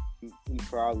 he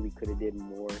probably could have did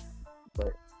more,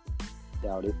 but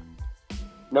doubt it.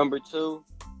 Number 2,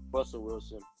 Russell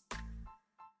Wilson.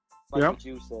 Like what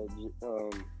you said,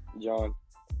 John.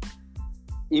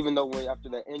 Even though after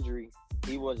that injury,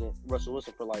 he wasn't Russell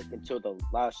Wilson for until the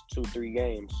last 2-3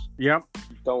 games. Yep.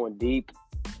 Throwing deep.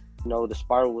 The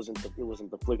spiral wasn't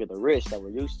the flick of the wrist that we're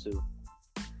used to.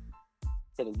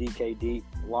 hitting DKD,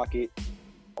 Lockett,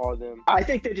 all of them. I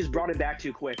think they just brought him back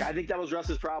too quick. I think that was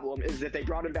Russ's problem, is that they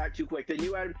brought him back too quick. They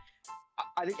knew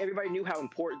I think everybody knew how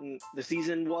important the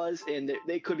season was, and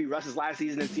they could be Russ's last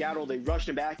season in Seattle. They rushed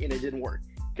him back, and it didn't work.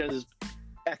 Because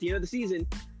at the end of the season,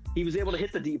 he was able to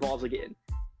hit the deep balls again.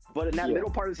 But in that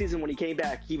middle part of the season, when he came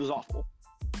back, he was awful.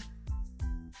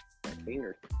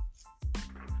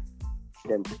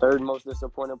 Then third most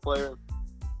disappointing player,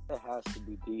 it has to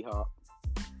be D-Hop.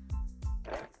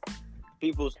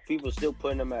 People still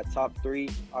putting him at top 3.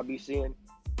 I'll be seeing,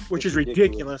 which is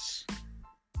ridiculous.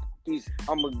 He's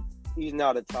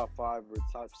not a top 5 or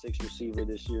top 6 receiver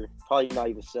this year. Probably not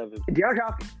even 7.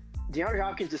 DeAndre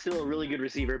Hopkins is still a really good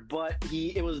receiver, but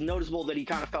it was noticeable that he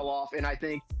kind of fell off, and I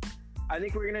think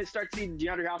we're gonna start to see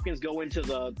DeAndre Hopkins go into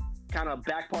the kind of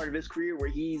back part of his career where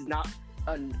he's not.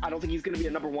 I don't think he's gonna be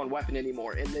a number 1 weapon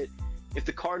anymore, and that if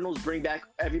the Cardinals bring back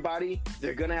everybody,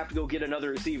 they're gonna have to go get another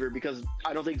receiver, because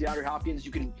I don't think DeAndre Hopkins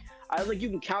you can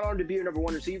count on him to be your number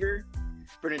 1 receiver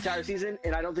for an entire season,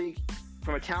 and I don't think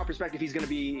from a talent perspective he's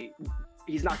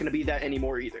not gonna be that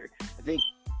anymore either. I think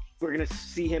we're gonna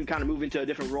see him kind of move into a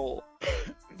different role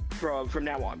from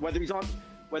now on. Whether he's on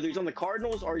the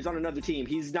Cardinals or he's on another team,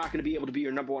 he's not gonna be able to be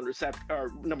your number 1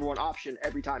 number 1 option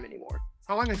every time anymore.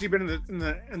 How long has he been in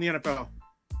the NFL?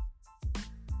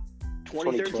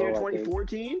 2013 to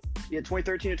 2014. Yeah,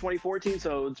 2013 to 2014.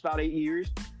 So it's about 8 years.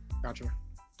 Gotcha.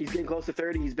 He's getting close to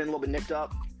 30. He's been a little bit nicked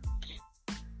up.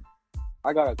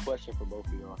 I got a question for both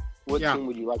of y'all. What team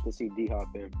would you like to see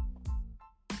D-Hop in?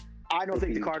 I don't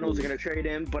think the Cardinals are going to trade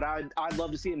him, but I'd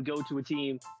love to see him go to a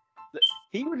team.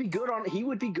 He would be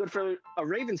good for a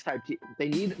Ravens type team. They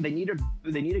need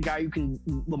a guy who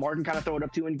Lamar can kind of throw it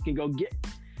up to and can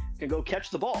go catch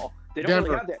the ball. They don't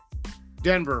really have that.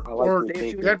 Denver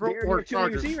They or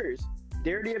Chargers.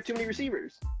 They already have too many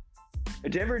receivers.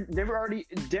 Denver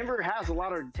has a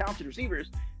lot of talented receivers.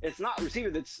 It's not the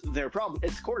receiver that's their problem.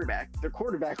 It's quarterback. The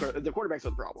quarterbacks are the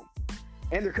problem,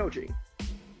 and their coaching.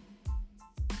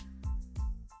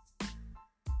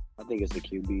 I think it's the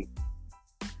QB.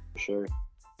 For sure.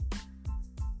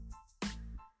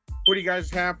 What do you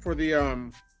guys have for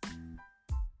the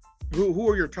who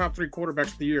are your top 3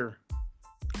 quarterbacks of the year?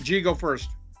 G, go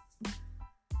first.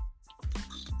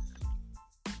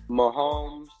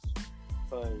 Mahomes,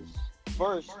 because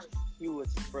first he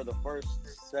was, for the first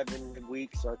 7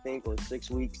 weeks, I think, or 6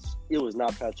 weeks, it was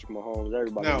not Patrick Mahomes.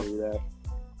 Everybody knew that.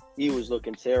 He was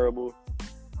looking terrible.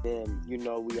 Then,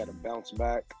 we had to bounce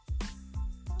back.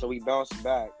 So we bounced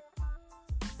back.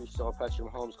 We saw Patrick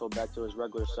Mahomes go back to his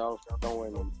regular self,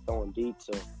 throwing deep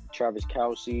to Travis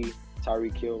Kelce,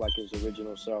 Tyreek Hill like his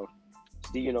original self.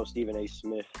 Stephen A.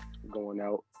 Smith going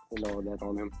out and all that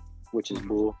on him, which is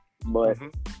bull. But,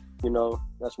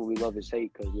 that's what we love is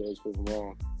hate, because we always prove him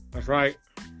wrong. That's right.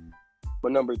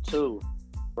 But number 2,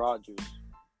 Rodgers.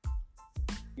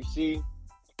 You see,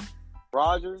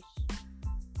 Rodgers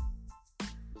is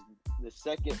the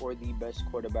second or the best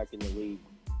quarterback in the league.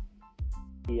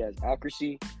 He has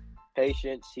accuracy,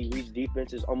 patience. He reads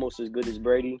defenses almost as good as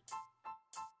Brady.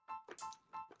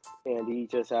 And he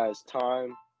just has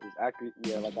time. His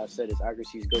like I said, his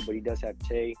accuracy is good, but he does have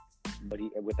Tay. But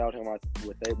without him, I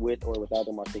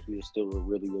think he is still a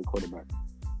really good quarterback.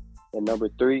 And number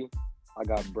 3, I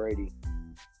got Brady.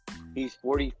 He's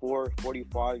 44,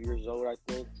 45 years old, I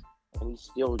think. And he's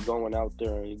still going out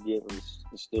there and he's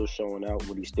still showing out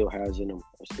what he still has in him.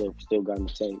 Still got in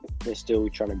the tank. And still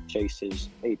trying to chase his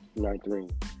 8th, 9th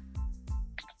ring.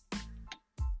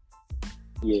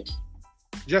 Yeah.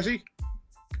 Jesse?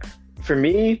 For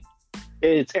me,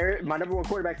 it's my number 1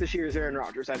 quarterback this year is Aaron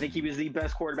Rodgers. I think he was the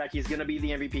best quarterback. He's going to be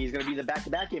the MVP. He's going to be the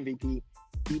back-to-back MVP.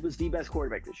 He was the best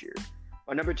quarterback this year.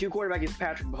 My number 2 quarterback is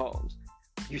Patrick Mahomes.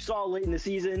 You saw late in the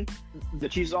season, the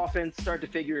Chiefs' offense start to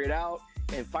figure it out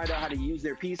and find out how to use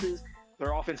their pieces.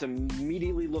 Their offense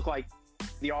immediately looked like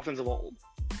the offense of old.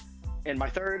 And my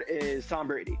 3rd is Tom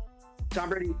Brady. Tom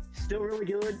Brady, still really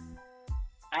good.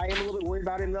 I am a little bit worried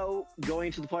about him, though, going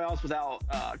into the playoffs without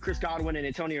Chris Godwin and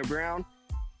Antonio Brown.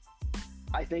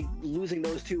 I think losing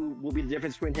those 2 will be the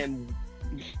difference between him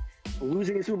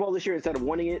losing the Super Bowl this year instead of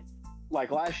winning it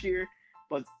like last year.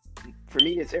 But for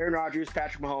me, it's Aaron Rodgers,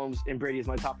 Patrick Mahomes, and Brady as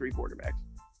my top 3 quarterbacks.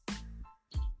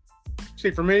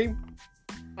 See, for me,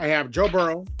 I have Joe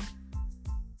Burrow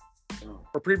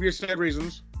for previous said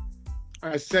reasons.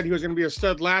 I said he was going to be a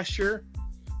stud last year,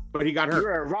 but he got hurt.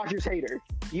 You're a Rodgers hater.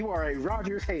 You are a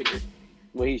Rodgers hater.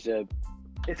 What he said.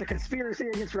 It's a conspiracy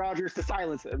against Rodgers to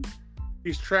silence him.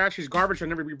 He's trash. He's garbage. He'll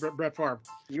never be Brett Favre.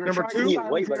 You're Number 2, he's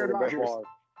way better than Brett Favre.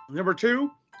 Number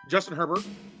 2, Justin Herbert.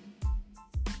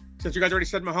 Since you guys already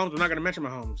said Mahomes, we're not going to mention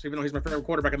Mahomes, even though he's my favorite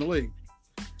quarterback in the league.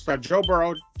 So Joe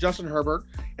Burrow, Justin Herbert,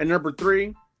 and number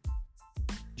 3,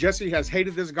 Jesse has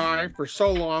hated this guy for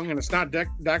so long, and it's not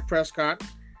Dak Prescott,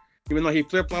 even though he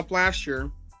flip-flopped last year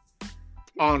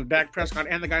on Dak Prescott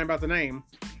and the guy about the name.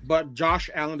 But Josh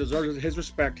Allen deserves his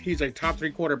respect. He's a top 3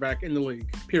 quarterback in the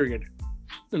league, period.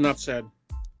 Enough said.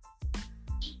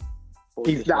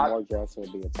 He's not.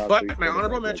 But my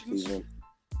honorable mentions.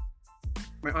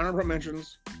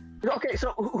 Okay,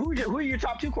 so who are your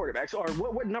top 2 quarterbacks, or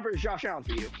what number is Josh Allen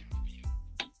for you?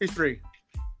 He's 3.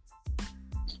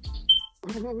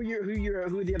 Who are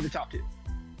the other top 2?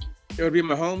 It would be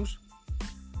Mahomes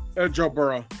and Joe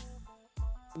Burrow.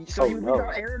 So you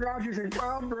got Aaron Rodgers and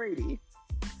Tom Brady.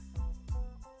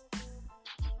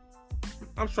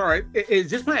 I'm sorry. Is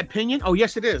this my opinion? Oh,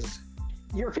 yes, it is.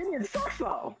 Your opinion sucks,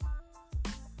 though.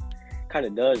 Kind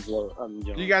of does, though.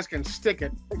 You guys can stick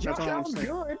it. Josh Allen's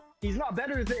good. He's not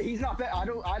better than. He's not. I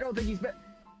don't think he's better.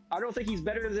 I don't think he's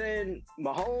better than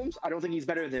Mahomes. I don't think he's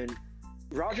better than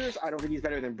Rodgers. I don't think he's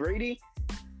better than Brady.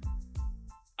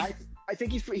 I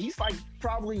think he's like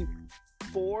probably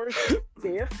 4th,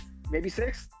 5th, maybe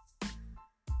 6th.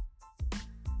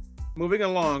 Moving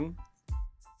along.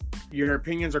 Your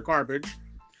opinions are garbage.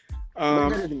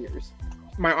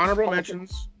 My honorable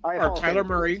mentions are Tyler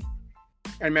Murray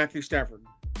and Matthew Stafford.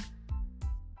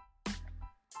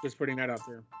 Just putting that out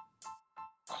there.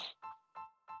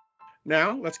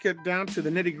 Now, let's get down to the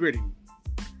nitty-gritty.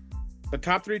 The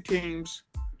top 3 teams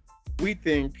we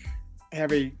think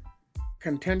have a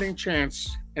contending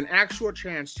chance, an actual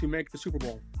chance to make the Super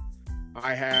Bowl.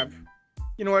 I have.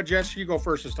 You know what, Jess? You go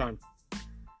first this time.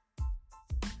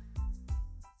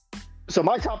 So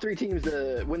my top 3 teams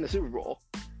to win the Super Bowl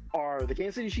are the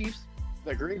Kansas City Chiefs,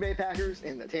 the Green Bay Packers,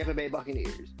 and the Tampa Bay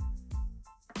Buccaneers.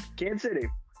 Kansas City,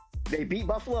 they beat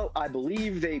Buffalo. I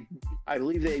believe they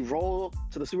roll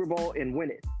to the Super Bowl and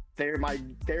win it. They're my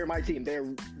team.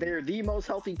 They're the most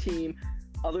healthy team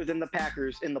other than the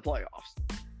Packers in the playoffs.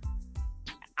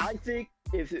 I think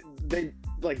if they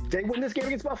win this game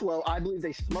against Buffalo, I believe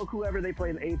they smoke whoever they play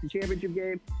in the AFC Championship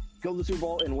game, go to the Super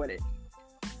Bowl and win it.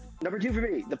 Number 2 for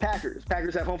me, the Packers.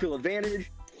 Packers have home field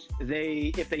advantage.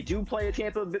 If they do play a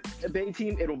Tampa Bay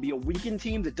team, it'll be a weakened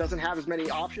team that doesn't have as many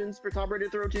options for Tom Brady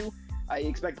to throw to. I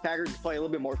expect the Packers to play a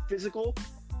little bit more physical.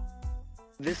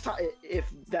 This time, if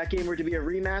that game were to be a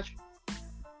rematch,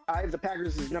 I have the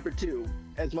Packers as number 2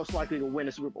 as most likely to win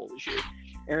a Super Bowl this year.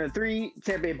 And then 3,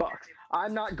 Tampa Bay Bucks.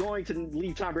 I'm not going to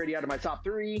leave Tom Brady out of my top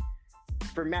 3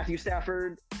 for Matthew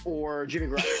Stafford or Jimmy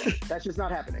Garoppolo. That's just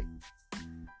not happening.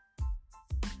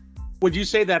 Would you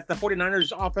say that the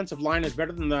 49ers offensive line is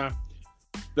better than the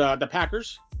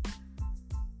Packers?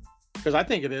 Because I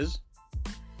think it is.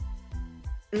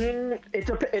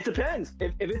 It depends.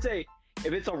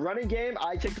 If it's a running game,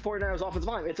 I take the 49ers offensive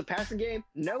line. If it's a passing game,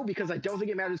 no, because I don't think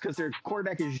it matters because their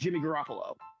quarterback is Jimmy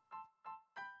Garoppolo.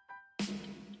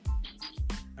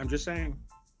 I'm just saying.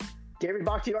 David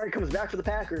Bakhtiari comes back for the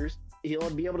Packers.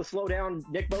 He'll be able to slow down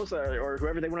Nick Bosa or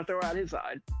whoever they want to throw out his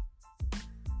side.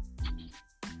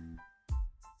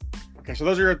 Okay, so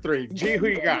those are your 3. G, who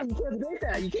you got? You can't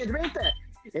debate that.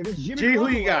 If it's Jimmy G, Garoppolo, who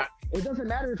you got? It doesn't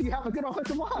matter if you have a good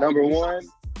offensive line. Number 1,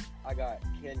 I got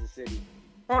Kansas City.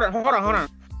 Hold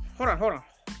on.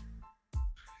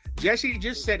 Jesse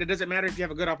just said it doesn't matter if you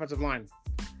have a good offensive line.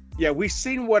 Yeah, we've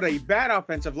seen what a bad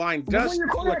offensive line does to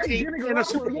a team in a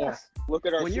Super Bowl. Yes. Look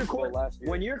at our Super Bowl last year.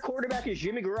 When your quarterback is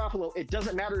Jimmy Garoppolo, it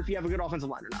doesn't matter if you have a good offensive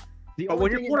line or not. But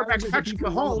when your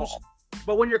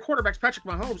quarterback's Patrick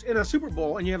Mahomes in a Super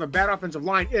Bowl and you have a bad offensive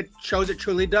line, it shows it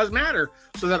truly does matter.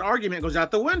 So that argument goes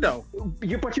out the window.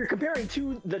 But you're comparing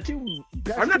the two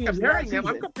best I'm not teams comparing them.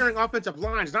 season. I'm comparing offensive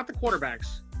lines, not the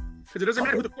quarterbacks. Because it doesn't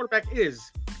matter who the quarterback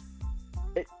is.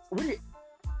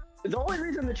 The only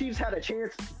reason the Chiefs had a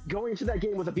chance going into that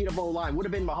game with a beatable line would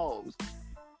have been Mahomes.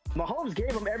 Mahomes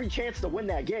gave them every chance to win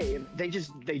that game. They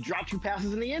dropped 2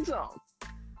 passes in the end zone.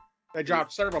 They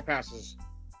dropped several passes.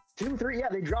 2, 3, yeah,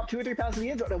 they dropped 2 or 3 passes in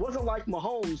the end zone. It wasn't like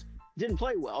Mahomes didn't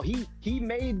play well. He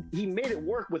made it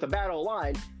work with a bad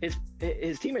O-line.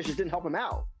 His teammates just didn't help him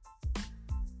out.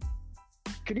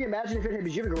 Could you imagine if it had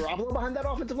been Jimmy Garoppolo behind that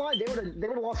offensive line? They would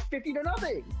have lost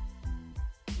 50-0.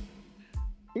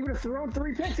 He would have thrown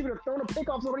 3 picks. He would have thrown a pick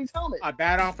off somebody's helmet. A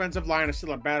bad offensive line is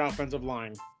still a bad offensive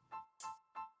line.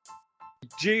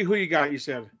 G, who you got, you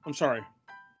said? I'm sorry.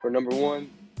 For number 1,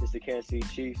 it's the Kansas City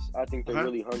Chiefs. I think they're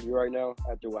really hungry right now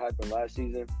after what happened last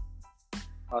season.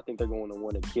 I think they're going to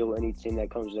want to kill any team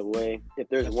that comes their way. If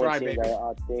there's one team that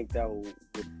I think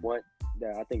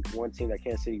I think one team that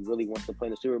Kansas City really wants to play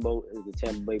in the Super Bowl is the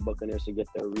Tampa Bay Buccaneers to get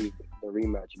their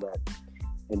rematch back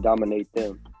and dominate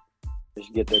them.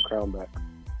 Just get their crown back.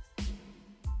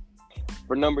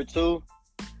 For number 2,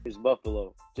 It's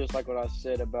Buffalo. Just like what I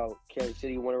said about Kansas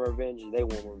City wanting revenge, they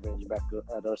want revenge back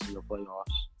at us in the playoffs.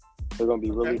 They're gonna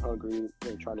be really hungry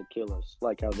and trying to kill us,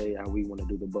 like how we want to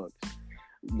do the Bucks.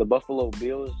 The Buffalo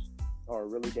Bills are a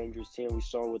really dangerous team. We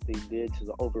saw what they did to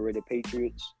the overrated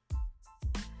Patriots.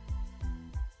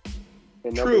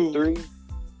 And number 3,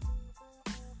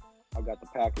 I got the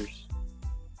Packers.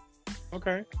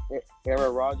 Okay.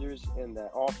 Aaron Rodgers and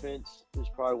that offense is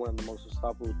probably one of the most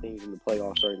unstoppable things in the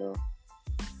playoffs right now.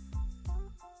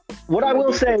 What I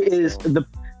will say is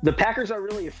the Packers are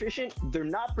really efficient. They're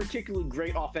not particularly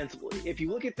great offensively. If you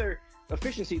look at their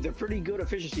efficiency, they're pretty good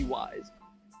efficiency-wise.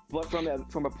 But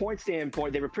from a point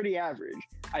standpoint, they were pretty average.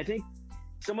 I think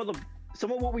some of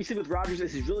what we see with Rodgers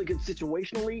is he's really good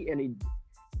situationally,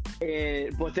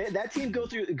 but that team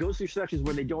goes through stretches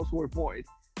where they don't score points.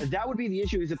 And that would be the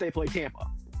issue is if they play Tampa.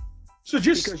 So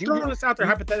just throwing this out there,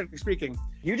 hypothetically speaking.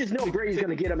 You just know Brady's going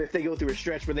to get them if they go through a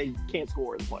stretch where they can't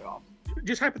score in the playoffs.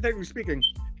 Just hypothetically speaking,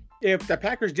 if the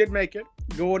Packers did make it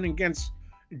going against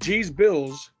G's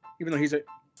Bills, even though he's a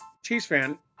Chiefs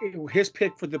fan, his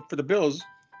pick for the Bills,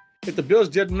 if the Bills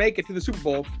did make it to the Super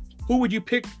Bowl, who would you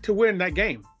pick to win that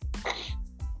game?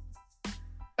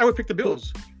 I would pick the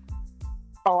Bills.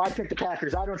 Oh, I picked the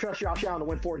Packers. I don't trust Josh Allen to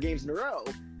win 4 games in a row.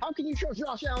 How can you trust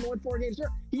Josh Allen to win 4 games in a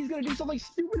row? He's going to do something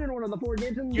stupid in one of the 4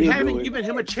 games. You haven't given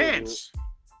him a chance.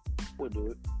 We'll do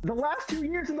it. The last 2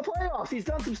 years in the playoffs, he's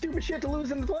done some stupid shit to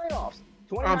lose in the playoffs.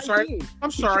 I'm sorry.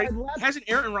 Hasn't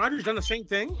Aaron Rodgers done the same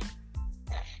thing?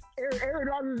 Aaron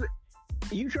Rodgers,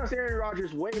 you trust Aaron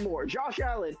Rodgers way more. Josh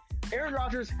Allen, Aaron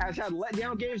Rodgers has had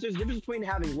letdown games. There's a difference between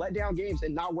having letdown games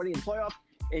and not winning in the playoffs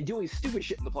and doing stupid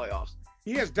shit in the playoffs.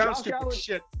 He has done Josh Allen,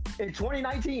 shit. In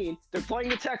 2019, they're playing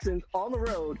the Texans on the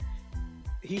road.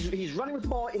 He's running with the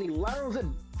ball and he laterals it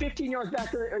 15 yards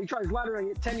back or he tries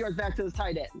laterally it 10 yards back to his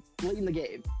tight end late in the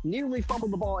game. Nearly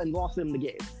fumbled the ball and lost them the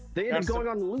game. They ended up going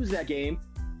on to lose that game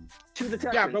to the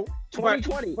Texans. Yeah, but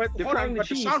 2020. But hold on, but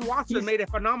Deshaun Watson made a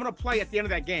phenomenal play at the end of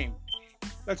that game.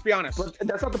 Let's be honest. But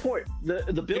that's not the point.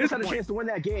 The Bills had a chance to win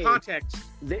that game. Context.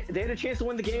 They had a chance to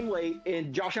win the game late,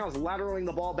 and Josh Allen's lateraling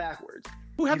the ball backwards.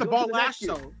 Who had the ball last,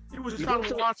 though? It was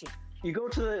Deshaun Watson. You go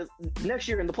to the next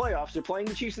year in the playoffs, they're playing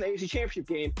the Chiefs in the AFC Championship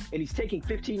game, and he's taking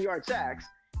 15-yard sacks,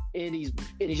 and he's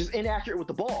just inaccurate with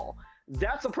the ball.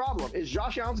 That's the problem. Is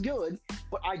Josh Allen's good,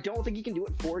 but I don't think he can do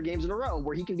it 4 games in a row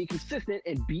where he can be consistent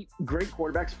and beat great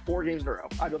quarterbacks 4 games in a row.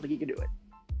 I don't think he can do it.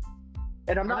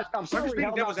 And I'm not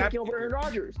taking over Aaron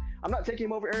Rodgers. I'm not taking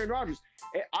him over Aaron Rodgers.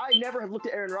 I never have looked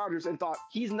at Aaron Rodgers and thought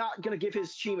he's not going to give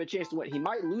his team a chance to win. He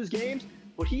might lose games,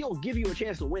 but he'll give you a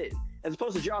chance to win. As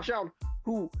opposed to Josh Allen,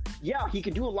 who, yeah, he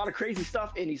can do a lot of crazy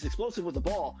stuff and he's explosive with the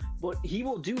ball, but he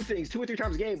will do things 2 or 3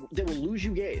 times a game that will lose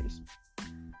you games.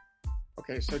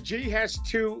 Okay, so G has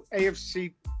 2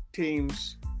 AFC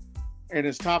teams in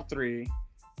his top 3.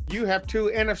 You have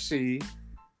 2 NFC.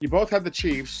 You both have the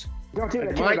Chiefs. Don't do it.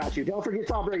 I care about you. Don't forget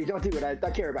Tom Brady. Don't do it.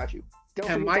 I care about you. Don't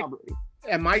forget Tom Brady.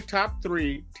 And my top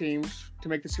 3 teams to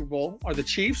make the Super Bowl are the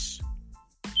Chiefs,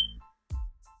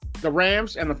 the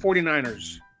Rams, and the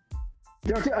 49ers.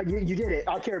 You did it.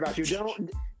 I care about you.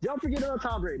 Don't forget about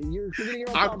Tom Brady. You're forgetting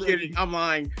about Tom Brady. I'm kidding. I'm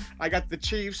lying. I got the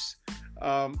Chiefs,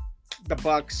 the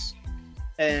Bucks,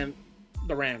 and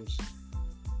the Rams.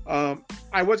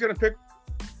 I was going to pick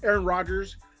Aaron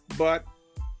Rodgers, but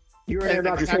you're an Aaron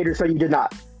Rodgers hater, so you did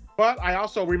not. But I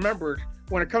also remembered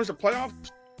when it comes to playoffs,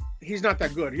 he's not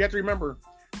that good. You have to remember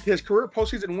his career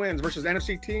postseason wins versus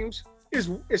NFC teams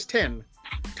is 10.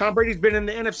 Tom Brady's been in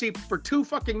the NFC for 2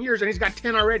 fucking years and he's got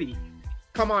 10 already.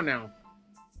 Come on now.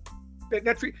 And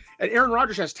Aaron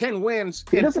Rodgers has 10 wins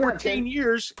in 14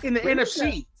 years in the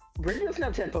NFC. Brady doesn't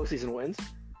have 10 postseason wins.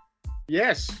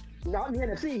 Yes. Not in the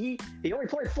NFC. He only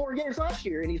played 4 games last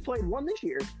year and he's played 1 this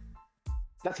year.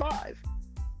 That's 5.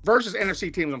 Versus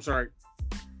NFC teams, I'm sorry.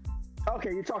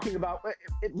 Okay, you're talking about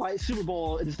like Super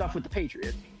Bowl and stuff with the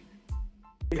Patriots.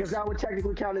 Because that would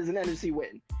technically count as an NFC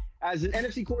win. As an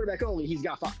NFC quarterback only, he's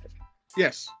got 5.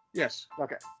 Yes.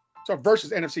 Okay. So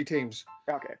versus NFC teams.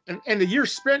 Okay. And the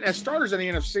years spent as starters in the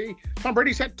NFC, Tom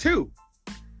Brady's had 2.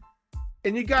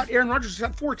 And you got Aaron Rodgers who's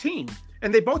had 14.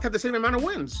 And they both have the same amount of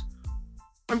wins.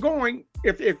 I'm going,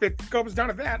 if it comes down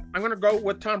to that, I'm going to go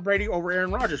with Tom Brady over Aaron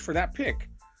Rodgers for that pick.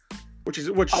 Which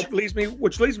leaves me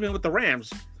with the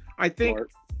Rams. I think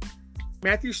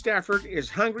Matthew Stafford is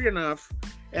hungry enough,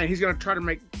 and he's going to try to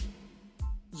make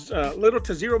little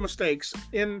to zero mistakes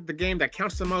in the game that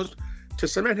counts the most to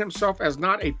cement himself as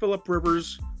not a Phillip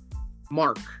Rivers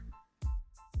mark.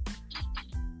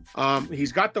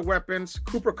 He's got the weapons.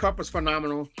 Cooper Kupp is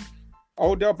phenomenal.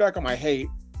 Odell Beckham, I hate.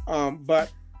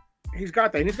 But he's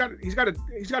got that. And he's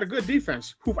got a good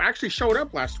defense who actually showed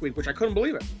up last week, which I couldn't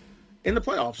believe it, in the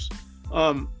playoffs.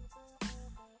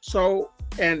 So,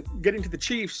 and getting to the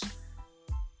Chiefs,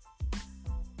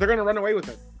 they're going to run away with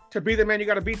it. To be the man, you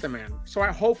got to beat the man. So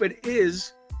I hope it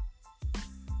is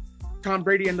Tom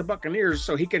Brady and the Buccaneers,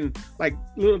 so he can, like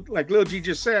Lil G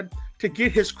just said, to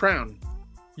get his crown.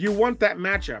 You want that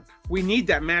matchup. We need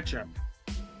that matchup.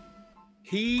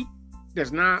 He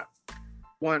does not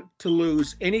want to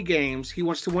lose any games. He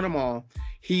wants to win them all.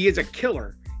 He is a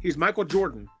killer. He's Michael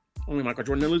Jordan. Only Michael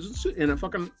Jordan loses in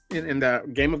the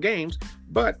game of games,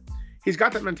 but he's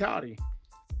got that mentality.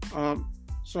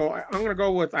 So I'm going to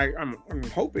go with I'm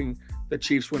hoping the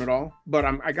Chiefs win it all, but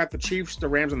I got the Chiefs, the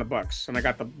Rams, and the Bucks, and I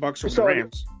got the Bucks over the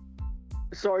Rams.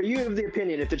 So are you of the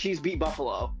opinion if the Chiefs beat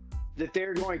Buffalo that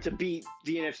they're going to beat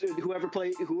the NFC, whoever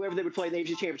they would play in the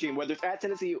AFC Championship, whether it's at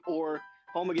Tennessee or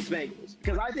home against Bengals?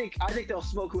 Because I think they'll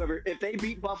smoke whoever. If they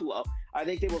beat Buffalo, I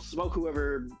think they will smoke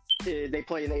whoever they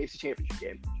play in the AFC Championship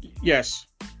game. Yes.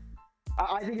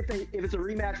 I think if it's a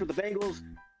rematch with the Bengals,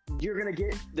 you're going to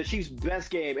get the Chiefs' best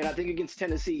game. And I think against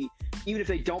Tennessee, even if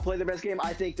they don't play their best game,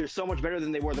 I think they're so much better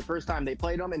than they were the first time they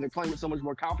played them, and they're playing with so much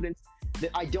more confidence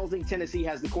that I don't think Tennessee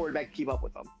has the quarterback to keep up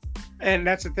with them. And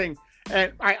that's the thing.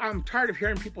 And I'm tired of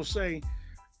hearing people say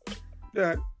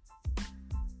that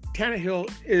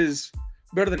Tannehill is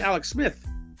better than Alex Smith.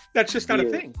 That's just not a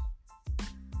thing.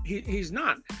 He's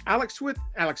not. Alex Smith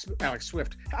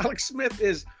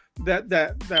is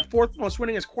the fourth most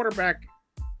winningest quarterback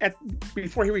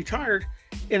before he retired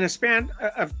in a span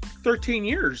of 13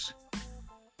 years.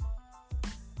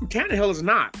 Tannehill is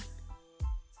not.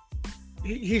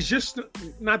 He's just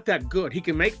not that good. He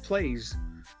can make plays,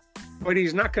 but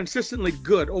he's not consistently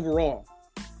good overall.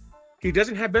 He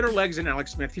doesn't have better legs than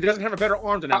Alex Smith. He doesn't have a better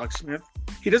arm than Alex Smith.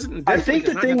 He doesn't. I think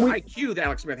the thing IQ that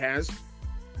Alex Smith has.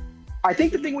 I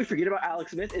think the thing we forget about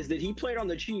Alex Smith is that he played on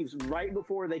the Chiefs right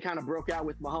before they kind of broke out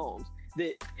with Mahomes.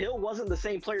 That Hill wasn't the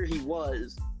same player he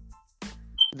was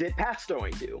that Pat's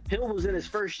throwing to. Hill was in his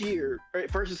first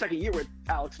and second year with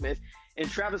Alex Smith, and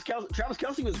Travis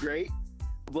Kelce was great,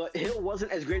 but Hill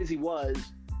wasn't as great as he was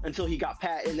until he got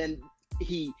Pat, and then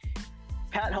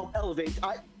Pat helped elevate.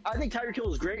 I think Tyreek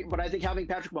Hill is great, but I think having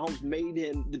Patrick Mahomes made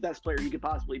him the best player he could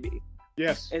possibly be.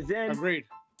 Yes, and then agreed.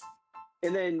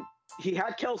 And then he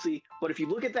had Kelce, but if you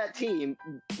look at that team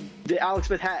that Alex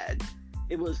Smith had,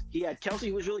 he had Kelce,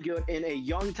 who was really good, and a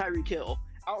young Tyreek Hill.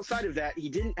 Outside of that, he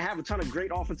didn't have a ton of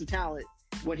great offensive talent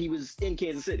when he was in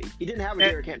Kansas City. He didn't have a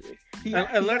Derrick Henry. He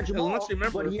had Jamal,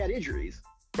 but he had injuries.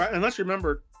 But and let's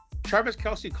remember, Travis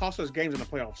Kelce cost us games in the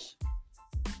playoffs.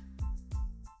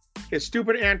 His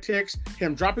stupid antics,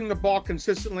 him dropping the ball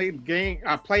consistently,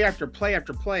 play after play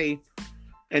after play,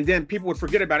 and then people would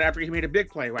forget about it after he made a big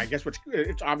play. Well, I guess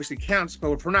it obviously counts,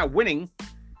 but if we're not winning,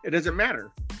 it doesn't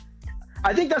matter.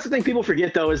 I think that's the thing people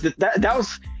forget, though, is that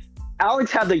was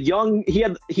Alex had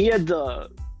he had the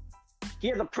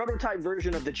prototype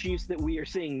version of the Chiefs that we are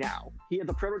seeing now. He had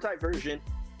the prototype version,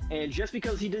 and just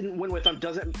because he didn't win with them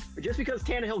just because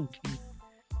Tannehill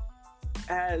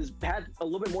has had a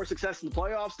little bit more success in the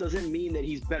playoffs doesn't mean that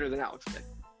he's better than Alex Smith.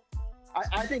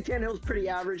 I think Tannehill's pretty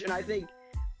average, and I think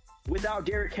without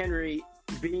Derrick Henry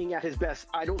being at his best,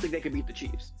 I don't think they could beat the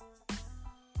Chiefs.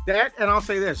 That, and I'll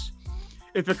say this.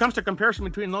 If it comes to comparison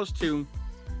between those two,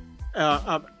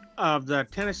 of the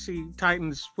Tennessee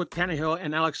Titans with Tannehill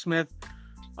and Alex Smith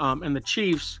and the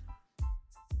Chiefs,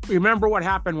 remember what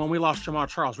happened when we lost Jamal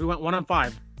Charles. We went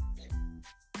 1-5.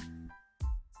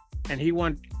 And he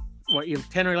won,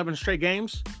 10 or 11 straight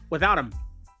games without him.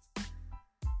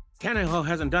 Tannehill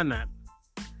hasn't done that.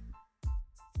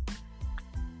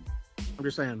 I'm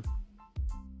just saying.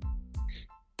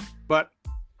 But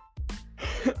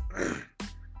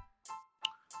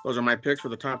those are my picks for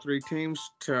the top three teams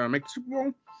to make the Super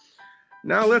Bowl.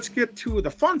 Now let's get to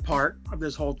the fun part of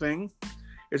this whole thing.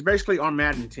 It's basically our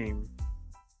Madden team.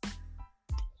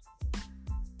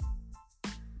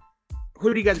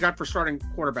 Who do you guys got for starting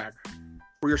quarterback?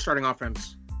 For your starting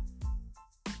offense?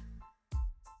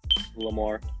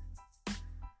 Lamar.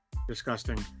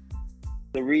 Disgusting.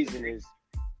 The reason is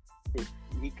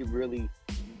he could really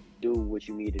do what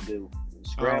you need to do.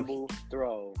 Scramble,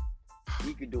 throw.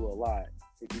 He could do a lot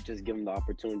if you just give him the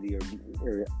opportunity,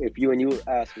 or if you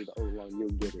ask me the O-line, you'll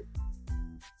get it.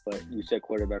 But you said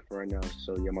quarterback for right now,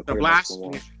 so yeah, my quarterback's the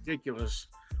blast is ridiculous.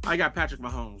 I got Patrick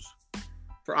Mahomes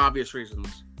for obvious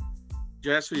reasons.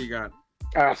 Jess, who you got?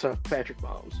 So Patrick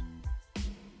Mahomes.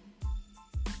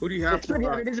 Who do you have?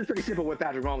 This is pretty simple with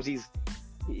Patrick Mahomes. He's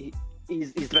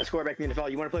the best quarterback in the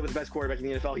NFL. You want to play with the best quarterback in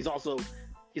the NFL. He's also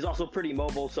He's also pretty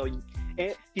mobile. So,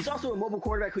 and he's also a mobile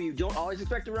quarterback who you don't always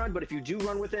expect to run, but if you do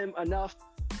run with him enough,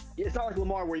 it's not like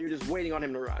Lamar where you're just waiting on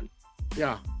him to run.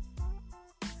 Yeah.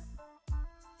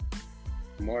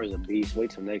 Lamar is a beast. Wait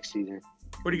till next season.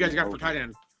 What do you guys got for tight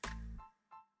end?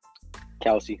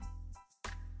 Kelsey.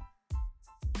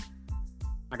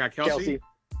 I got Kelsey.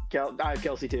 I have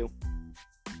Kelsey too.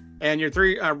 And your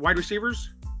 3 wide receivers?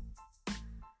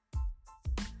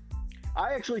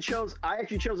 I actually chose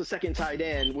a second tight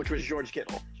end, which was George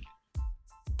Kittle.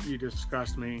 You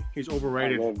disgust me. He's I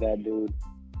overrated. love that dude.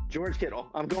 George Kittle.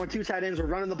 I'm going 2 tight ends. We're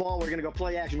running the ball. We're going to go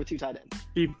play action with 2 tight ends.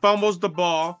 He fumbles the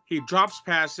ball. He drops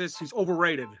passes. He's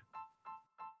overrated.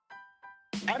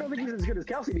 I don't think he's as good as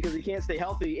Kelsey because he can't stay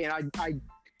healthy. And I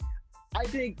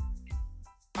think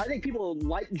people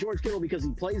like George Kittle because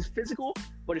he plays physical.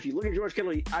 But if you look at George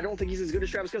Kittle, I don't think he's as good as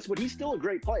Travis Kelce. But he's still a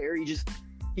great player.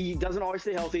 He doesn't always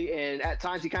stay healthy, and at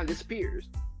times he kind of disappears.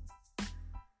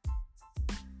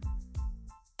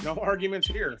 No arguments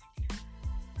here.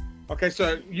 Okay,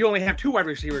 so you only have 2 wide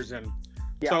receivers then.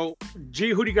 Yeah. So,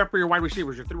 G, who do you got for your wide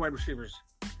receivers? Your 3 wide receivers,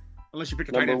 unless you pick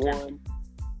a tight end.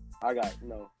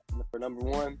 For number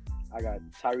 1, I got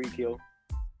Tyreek Hill.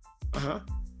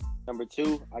 Number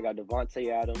 2, I got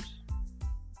Devontae Adams.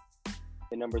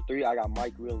 And number 3, I got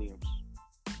Mike Williams.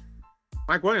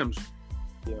 Mike Williams.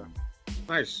 Yeah.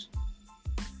 Nice.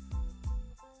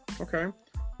 Okay.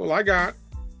 Well, I got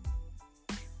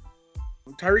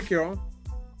Tyreek Hill,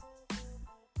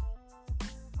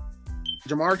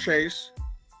 Jamar Chase,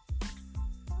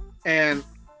 and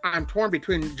I'm torn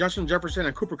between Justin Jefferson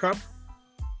and Cooper Kupp.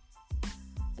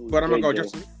 But I'm going to go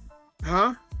Justin.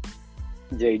 Huh?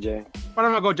 JJ. But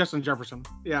I'm going to go Justin Jefferson.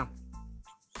 Yeah.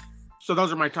 So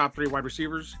those are my top 3 wide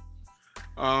receivers.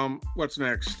 What's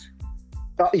next?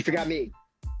 Oh, you forgot me.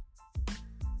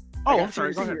 Oh, I'm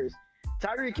sorry. Go ahead.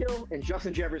 Tyreek Hill and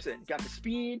Justin Jefferson got the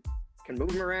speed, can move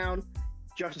him around.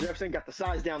 Justin Jefferson got the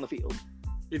size down the field.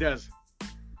 He does.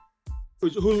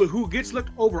 Who gets looked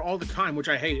over all the time, which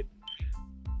I hate.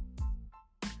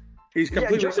 He's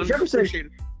completely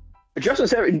underappreciated.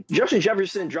 Justin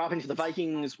Jefferson dropping to the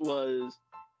Vikings was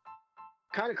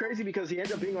kind of crazy because he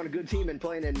ended up being on a good team and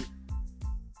playing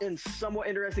in somewhat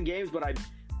interesting games. But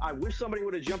I wish somebody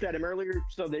would have jumped at him earlier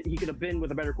so that he could have been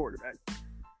with a better quarterback.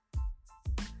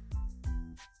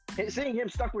 And seeing him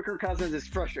stuck with Kirk Cousins is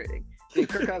frustrating. Seeing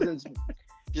Kirk Cousins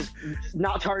just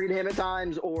not target him at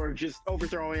times, or just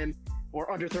overthrow him or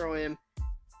underthrow him.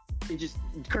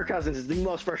 Kirk Cousins is the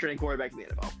most frustrating quarterback in the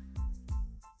NFL.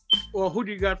 Well, who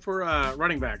do you got for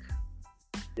running back?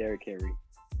 Derrick Henry.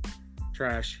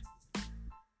 Trash.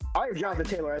 I have Jonathan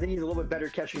Taylor. I think he's a little bit better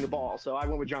catching the ball, so I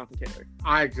went with Jonathan Taylor.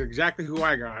 That's exactly who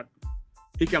I got.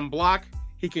 He can block,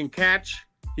 he can catch,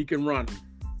 he can run.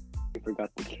 You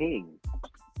forgot the King.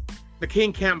 The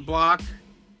King can't block,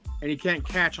 and he can't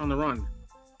catch on the run.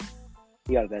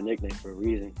 He got that nickname for a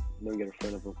reason. Don't get in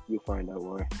front of him. You'll find out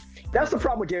why. That's the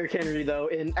problem with Derrick Henry, though,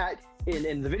 in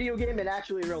the video game and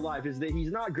actually in real life, is that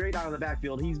he's not great out of the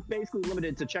backfield. He's basically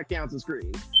limited to checkdowns and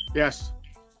screens. Yes.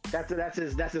 That's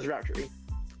his route tree.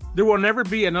 There will never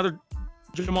be another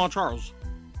Jamal Charles.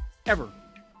 Ever.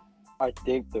 I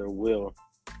think there will.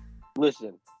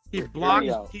 Listen. He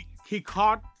blocked. He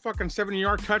caught fucking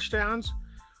 70-yard touchdowns.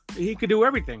 He could do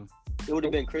everything. It would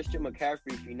have been Christian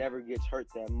McCaffrey if he never gets hurt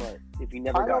that much. If he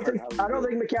never I don't think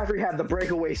McCaffrey had the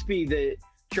breakaway speed that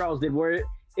Charles did.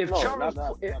 If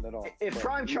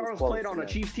Prime Charles played on a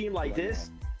Chiefs team like this,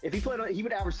 if he played on, he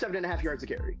would average 7.5 yards a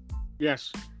carry.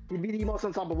 Yes. He'd be the most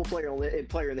unstoppable player in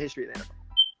the history of the NFL.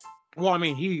 Well, I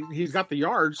mean, he's got the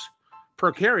yards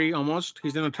per carry almost.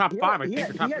 He's in the top 5, I think,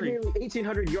 or top 3. He had nearly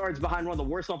 1,800 yards behind one of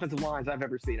the worst offensive lines I've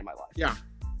ever seen in my life. Yeah.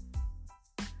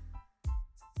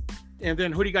 And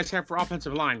then who do you guys have for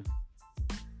offensive line?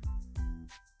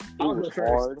 I'll go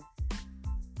first.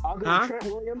 I'll go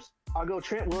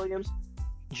Trent Williams.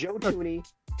 Joe Thuney.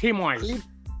 Team-wise.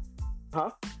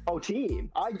 Oh,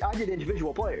 team. I did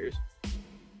individual players.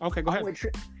 Okay, go ahead.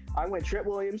 I went Trent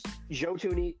Williams, Joe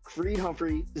Thuney, Creed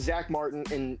Humphrey, Zach Martin,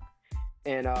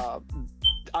 and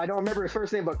I don't remember his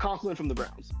first name, but Conklin from the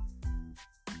Browns.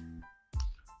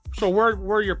 So where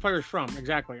are your players from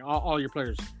exactly? All your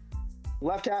players.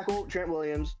 Left tackle Trent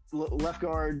Williams, left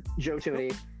guard Joe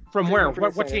Thuney. From where?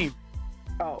 What team?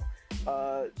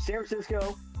 San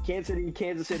Francisco,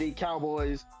 Kansas City,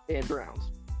 Cowboys, and Browns.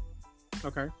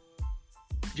 Okay.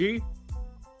 G?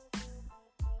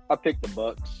 I picked the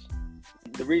Bucks.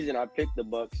 The reason I picked the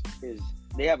Bucks is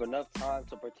they have enough time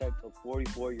to protect a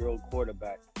 44-year-old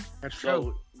quarterback. That's true.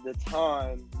 So the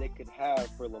time they could have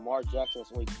for Lamar Jackson,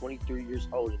 that's only 23 years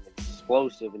old and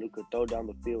explosive, and who could throw down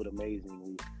the field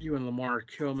amazingly. You and Lamar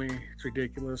kill me. It's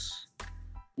ridiculous.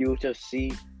 You just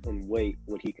see and wait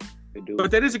what he can do.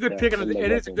 But that is a good pick, and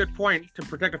it is a good point to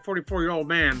protect a 44-year-old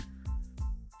man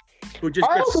who just.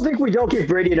 I also think we don't give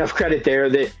Brady enough credit there.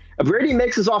 That Brady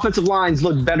makes his offensive lines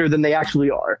look better than they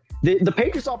actually are. The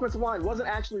Patriots' offensive line wasn't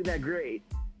actually that great.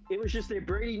 It was just that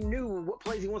Brady knew what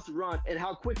plays he wants to run and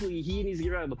how quickly he needs to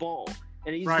get out of the ball,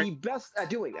 and he's the best at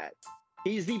doing that.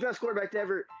 He's the best quarterback to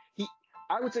ever.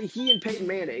 I would say he and Peyton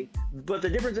Manning, but the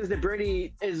difference is that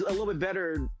Brady is a little bit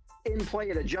better in play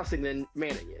and adjusting than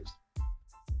Manning is.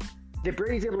 That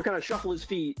Brady's able to kind of shuffle his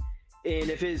feet, and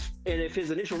if his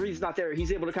initial read's not there,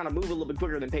 he's able to kind of move a little bit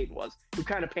quicker than Peyton was, who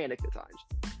kind of panicked at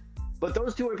times. But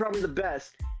those two are probably the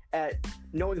best at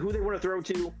knowing who they want to throw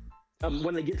to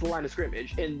when they get to the line of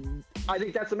scrimmage, and I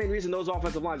think that's the main reason those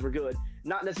offensive lines were good,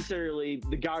 not necessarily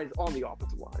the guys on the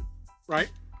offensive line. Right.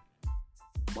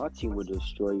 My team would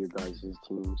destroy your guys'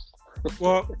 teams.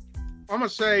 Well, I'm going to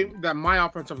say that my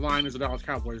offensive line is the Dallas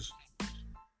Cowboys.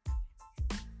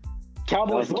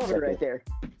 Cowboys lover right there.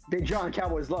 Big John,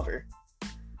 Cowboys lover.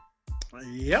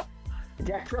 Yep.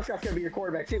 Dak Prescott's going to be your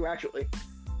quarterback too, actually.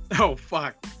 Oh,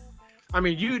 fuck. I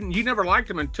mean, you never liked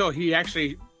him until he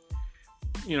actually,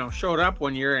 showed up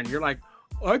one year, and you're like,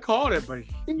 I called it, but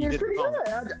he was pretty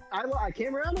good. I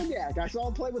came around on Dak. I saw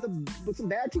him play with some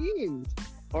bad teams.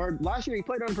 Or last year he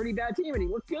played on a pretty bad team and he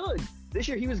looked good. This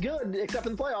year he was good, except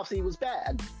in the playoffs he was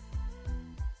bad.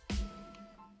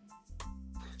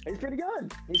 He's pretty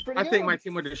good. I think my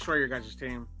team would destroy your guys'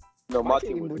 team. No, my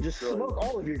team would just smoke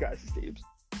all of your guys' teams.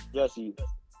 Jesse,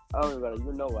 I don't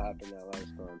even know what happened that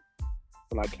last time.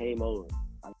 When I came over,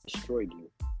 I destroyed you.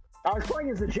 I was playing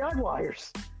as the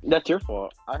Jaguars. That's your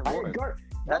fault. I won.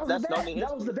 That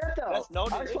was the bet, though.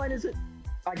 I was playing as it.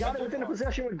 I got it within a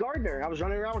possession with Gardner. I was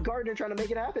running around with Gardner trying to make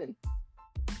it happen.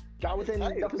 Got within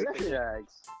a possession.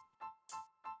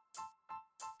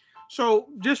 So,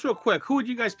 just real quick, who would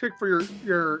you guys pick for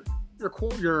your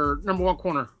number one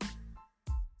corner?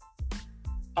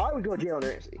 I would go Jalen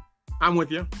Ramsey. I'm with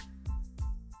you.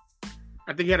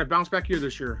 I think he had a bounce back year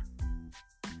this year.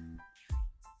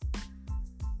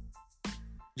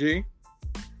 G,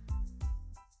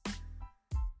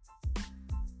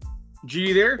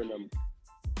 you there?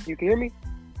 You can hear me?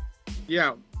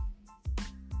 Yeah.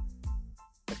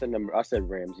 I said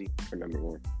Ramsey for number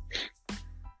one.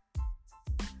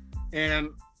 And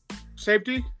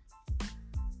safety?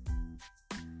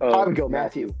 I would go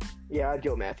Matthew. Yeah, I'd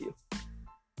go Matthew.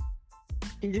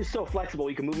 He's just so flexible.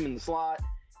 You can move him in the slot.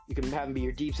 You can have him be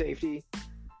your deep safety.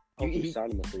 You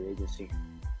signed him a free agency.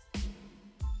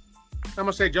 I'm going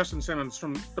to say Justin Simmons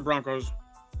from the Broncos.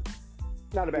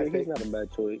 Not a bad pick. He's not a bad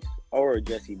choice. Or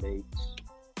Jesse Bates.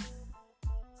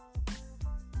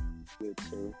 Good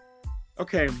too.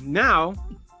 Okay, now,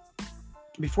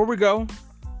 before we go,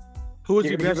 who was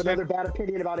your best? Another bad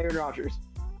opinion about Aaron Rodgers.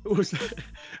 Who does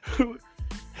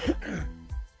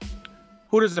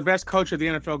the best coach of the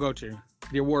NFL go to?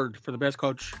 The award for the best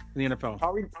coach in the NFL.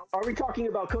 Are we talking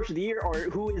about coach of the year or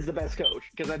who is the best coach?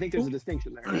 Because I think there's a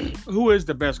distinction there. Who is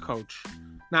the best coach?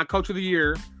 Not coach of the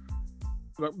year,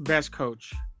 but best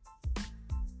coach.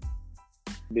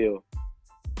 Bill.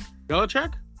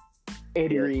 Belichick?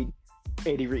 Andy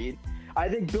Reid. I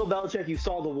think Bill Belichick, you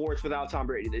saw the warts without Tom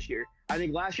Brady this year. I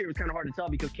think last year it was kind of hard to tell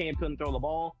because Cam couldn't throw the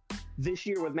ball. This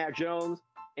year with Mac Jones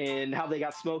and how they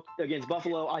got smoked against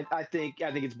Buffalo, I think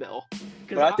it's Bill.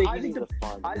 But I think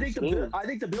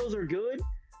the Bills are good.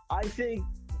 I think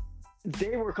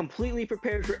they were completely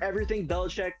prepared for everything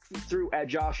Belichick threw at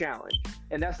Josh Allen,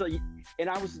 and that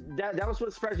was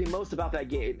what surprised me most about that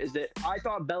game is that I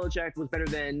thought Belichick was better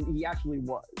than he actually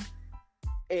was,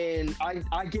 and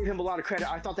I gave him a lot of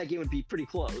credit. I thought that game would be pretty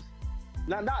close.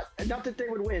 Not that they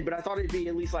would win, but I thought it'd be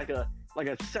at least like a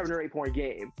 7 or 8 point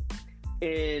game,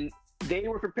 and they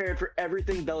were prepared for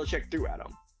everything Belichick threw at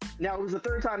them. Now, it was the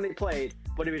third time they played,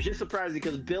 but it was just surprising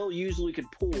because Bill usually could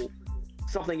pull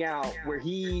something out where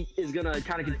he is going to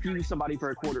kind of confuse somebody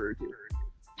for a quarter or two.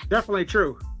 Definitely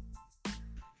true.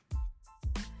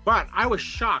 But I was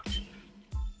shocked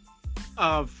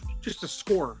of just the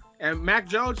score. And Mac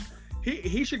Jones,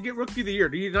 he should get Rookie of the Year.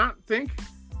 Do you not think?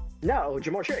 No,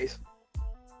 Jamar Chase.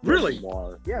 Really?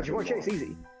 Yeah, Jamar Chase,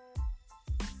 easy.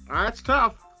 That's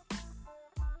tough.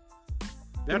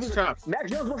 That's tough. Mac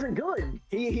Jones wasn't good.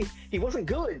 He wasn't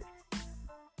good.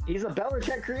 He's a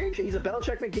Belichick creation. He's a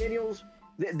Belichick McDaniels.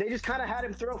 They just kind of had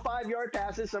him throw 5-yard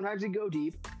passes. Sometimes he'd go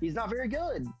deep. He's not very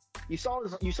good. You saw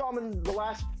him in the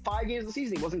last 5 games of the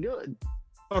season. He wasn't good.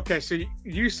 Okay, so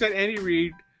you said Andy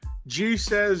Reid. G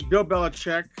says Bill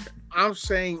Belichick. I'm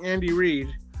saying Andy Reid.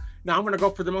 Now I'm going to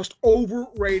go for the most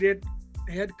overrated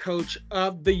head coach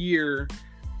of the year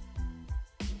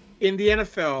in the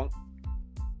NFL.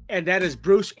 and that is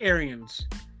Bruce Arians.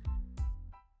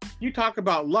 You talk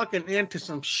about lucking into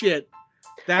some shit.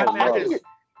 I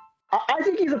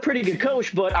think he's a pretty good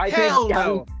coach, but I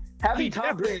think having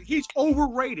Tom Brady, he's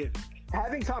overrated.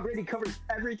 Having Tom Brady covers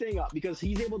everything up because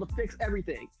he's able to fix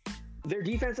everything. Their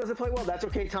defense doesn't play well. That's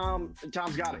okay. Tom's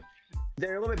got it.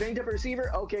 They're a little bit banged up receiver.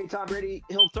 Okay, Tom Brady,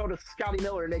 he'll throw to Scotty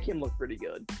Miller and make him look pretty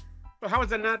good. But how is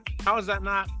that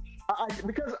not?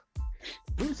 Because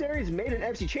Bruce Arians made an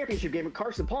NFC Championship game with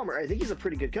Carson Palmer. I think he's a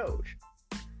pretty good coach.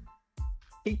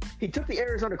 He took the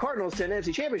Arizona Cardinals to an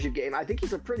NFC Championship game. I think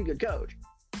he's a pretty good coach.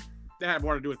 That had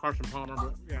more to do with Carson Palmer,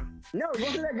 but yeah. No, he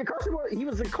wasn't that good. He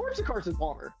was the coach of Carson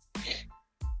Palmer.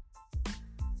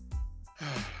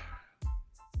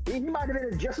 He might have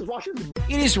been just as Washington.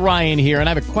 It is Ryan here, and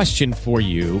I have a question for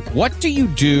you. What do you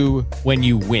do when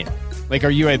you win? Like, are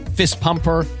you a fist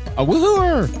pumper, a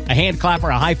woohooer, a hand clapper,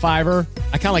 a high fiver?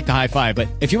 I kind of like the high five, but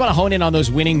if you want to hone in on those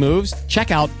winning moves,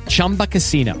 check out Chumba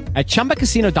Casino. At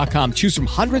ChumbaCasino.com, choose from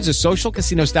hundreds of social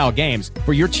casino-style games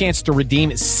for your chance to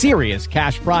redeem serious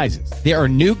cash prizes. There are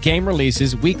new game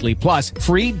releases weekly, plus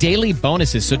free daily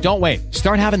bonuses. So don't wait.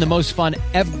 Start having the most fun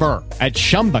ever at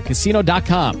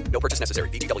ChumbaCasino.com. No purchase necessary.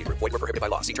 VGW. Void where prohibited by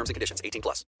law. See terms and conditions.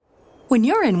 18+. When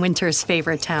you're in winter's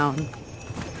favorite town,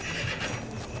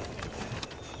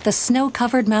 the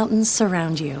snow-covered mountains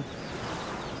surround you.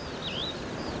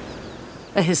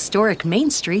 A historic Main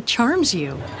Street charms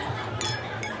you.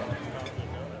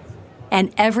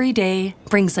 And every day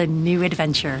brings a new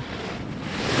adventure.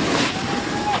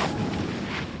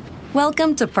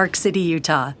 Welcome to Park City,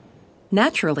 Utah.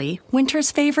 Naturally,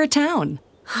 winter's favorite town.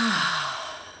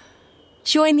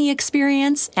 Join the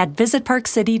experience at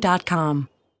visitparkcity.com.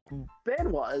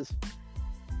 Ben was.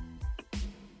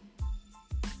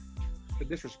 The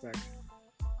disrespect.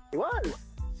 He was.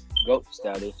 GOAT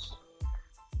status.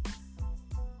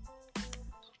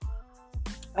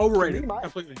 Overrated.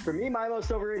 For me, my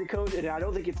most overrated coach, and I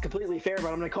don't think it's completely fair, but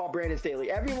I'm going to call Brandon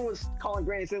Staley. Everyone was calling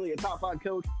Brandon Staley a top 5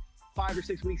 coach 5 or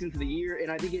 6 weeks into the year,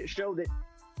 and I think it showed that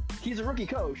he's a rookie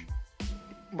coach,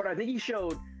 but I think he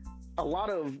showed a lot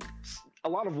of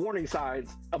warning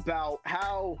signs about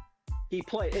how he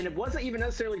played, and it wasn't even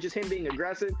necessarily just him being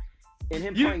aggressive and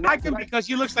him playing. You like him because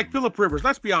he looks like Phillip Rivers.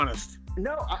 Let's be honest.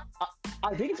 No,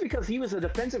 I think it's because he was a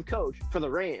defensive coach for the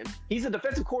Rams. He's a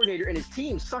defensive coordinator, and his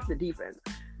team sucked at defense.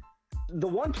 The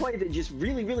one play that just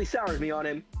really, really soured me on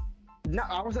him,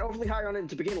 I wasn't overly high on him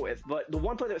to begin with, but the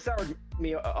one play that soured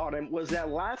me on him was that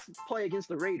last play against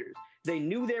the Raiders. They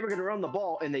knew they were going to run the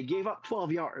ball, and they gave up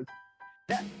 12 yards.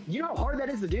 You know how hard that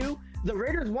is to do? The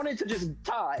Raiders wanted to just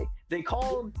tie. They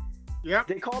called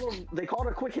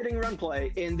a quick hitting run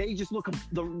play, and they just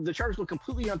the Chargers look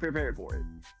completely unprepared for it.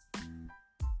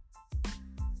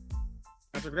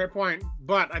 That's a great point,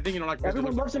 but I think you know, like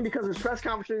everyone loves him because his press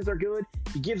conferences are good.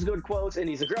 He gives good quotes and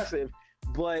he's aggressive,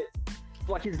 but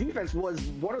like his defense was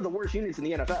one of the worst units in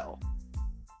the NFL.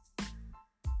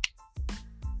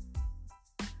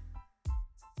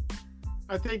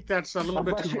 I think that's a little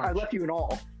bit too harsh. I left you in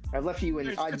awe. I left you in.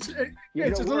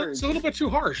 It's a little bit too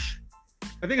harsh.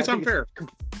 I think it's unfair.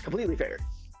 Completely fair.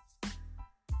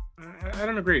 I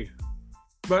don't agree,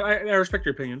 but I respect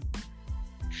your opinion.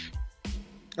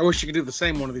 I wish you could do the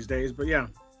same one of these days, but yeah.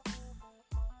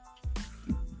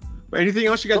 Anything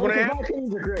else you guys want to add? My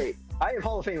opinions are great. I have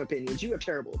Hall of Fame opinions. You have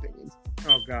terrible opinions.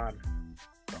 Oh, God.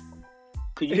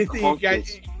 Could you quote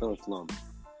this?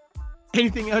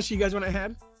 Anything else you guys want to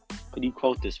add? Could you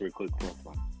quote this real quick?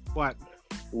 What?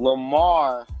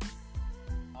 Lamar,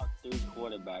 top 3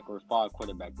 quarterback or 5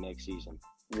 quarterback next season.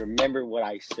 Remember what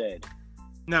I said.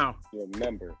 No.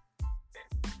 Remember.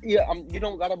 Yeah, you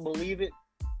don't got to believe it.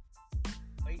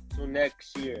 Wait till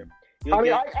next year. I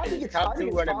think it's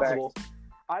possible.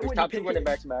 There's top 2 running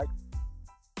backs back.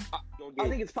 I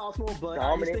think it's possible, but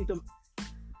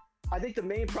I think the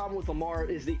main problem with Lamar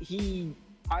is that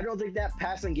I don't think that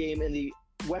passing game and the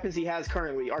weapons he has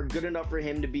currently are good enough for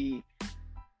him to be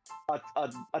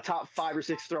a top 5 or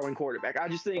 6 throwing quarterback. I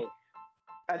just think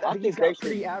I think he's got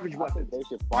pretty average weapons.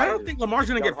 I don't think Lamar's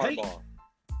going to get paid.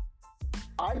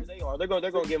 They are. They're going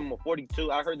to give him a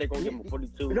 42. I heard they're going to give him a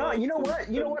 42. No, you know what?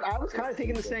 I was kind of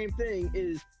thinking the same thing.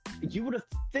 Is you would have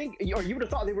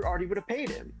thought they would have paid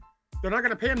him. They're not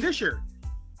going to pay him this year.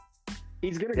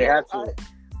 He's going to get.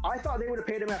 I thought they would have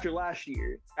paid him after last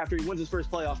year, after he wins his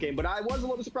first playoff game. But I was a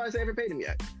little surprised they haven't paid him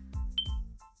yet.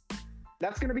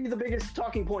 That's going to be the biggest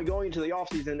talking point going into the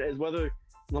offseason is whether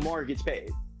Lamar gets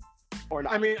paid or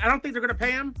not. I mean, I don't think they're going to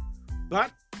pay him, but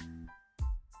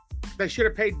they should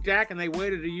have paid Dak and they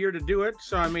waited a year to do it.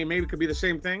 So I mean, maybe it could be the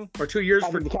same thing, or 2 years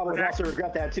for the Cowboys Dak. also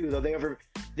regret that too, though.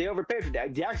 They overpaid for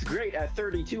Dak. Dak's great at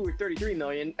 32 or 33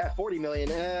 million. At 40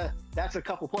 million, that's a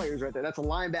couple players right there. That's a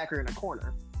linebacker and a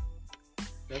corner.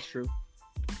 That's true.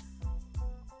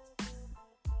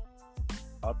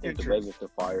 I think the Ravens to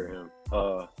fire him.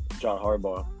 John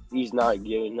Harbaugh. He's not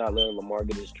letting Lamar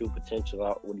get his true potential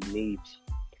out, what he needs.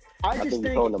 I think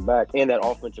he's holding him back. And that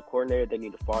offensive coordinator, they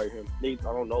need to fire him. I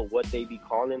don't know what they be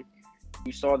calling.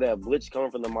 You saw that blitz coming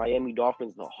from the Miami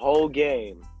Dolphins the whole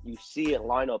game. You see it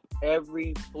line up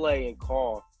every play and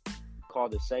call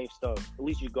the same stuff. At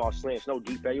least you got slants, no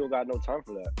deep ball. You don't got no time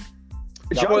for that.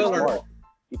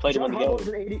 He played him in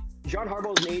the game. John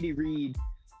Harbaugh's an Andy Reid.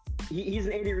 He's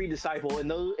an Andy Reid disciple,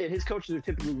 and his coaches are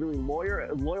typically really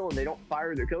loyal, and they don't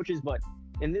fire their coaches. But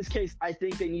in this case, I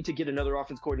think they need to get another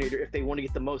offense coordinator if they want to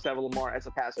get the most out of Lamar as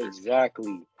a passer.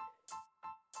 Exactly.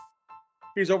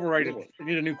 He's overrated. They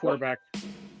need a new quarterback.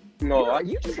 No,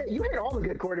 you hate all the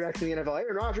good quarterbacks in the NFL.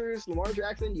 Aaron Rodgers, Lamar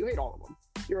Jackson, you hate all of them.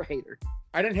 You're a hater.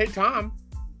 I didn't hate Tom.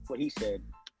 What he said.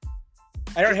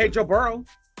 I don't hate Joe Burrow.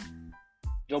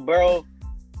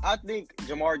 I think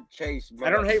Jamar Chase. I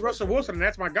don't hate Russell Wilson, and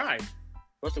that's my guy.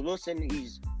 Russell Wilson,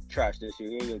 he's trash this year.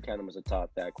 You ain't gonna count him as a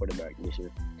top quarterback this year.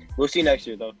 We'll see next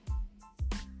year, though.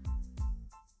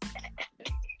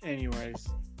 Anyways,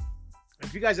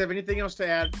 if you guys have anything else to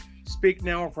add, speak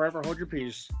now or forever hold your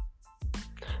peace.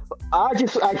 I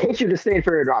hate you to stand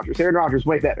for Aaron Rodgers. Aaron Rodgers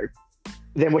way better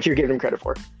than what you're giving him credit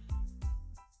for.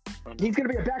 He's going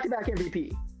to be a back-to-back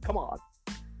MVP. Come on.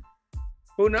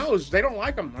 Who knows? They don't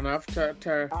like him enough to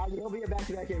he'll be a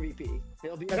back-to-back MVP.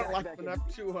 He'll be. They don't like him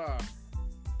enough to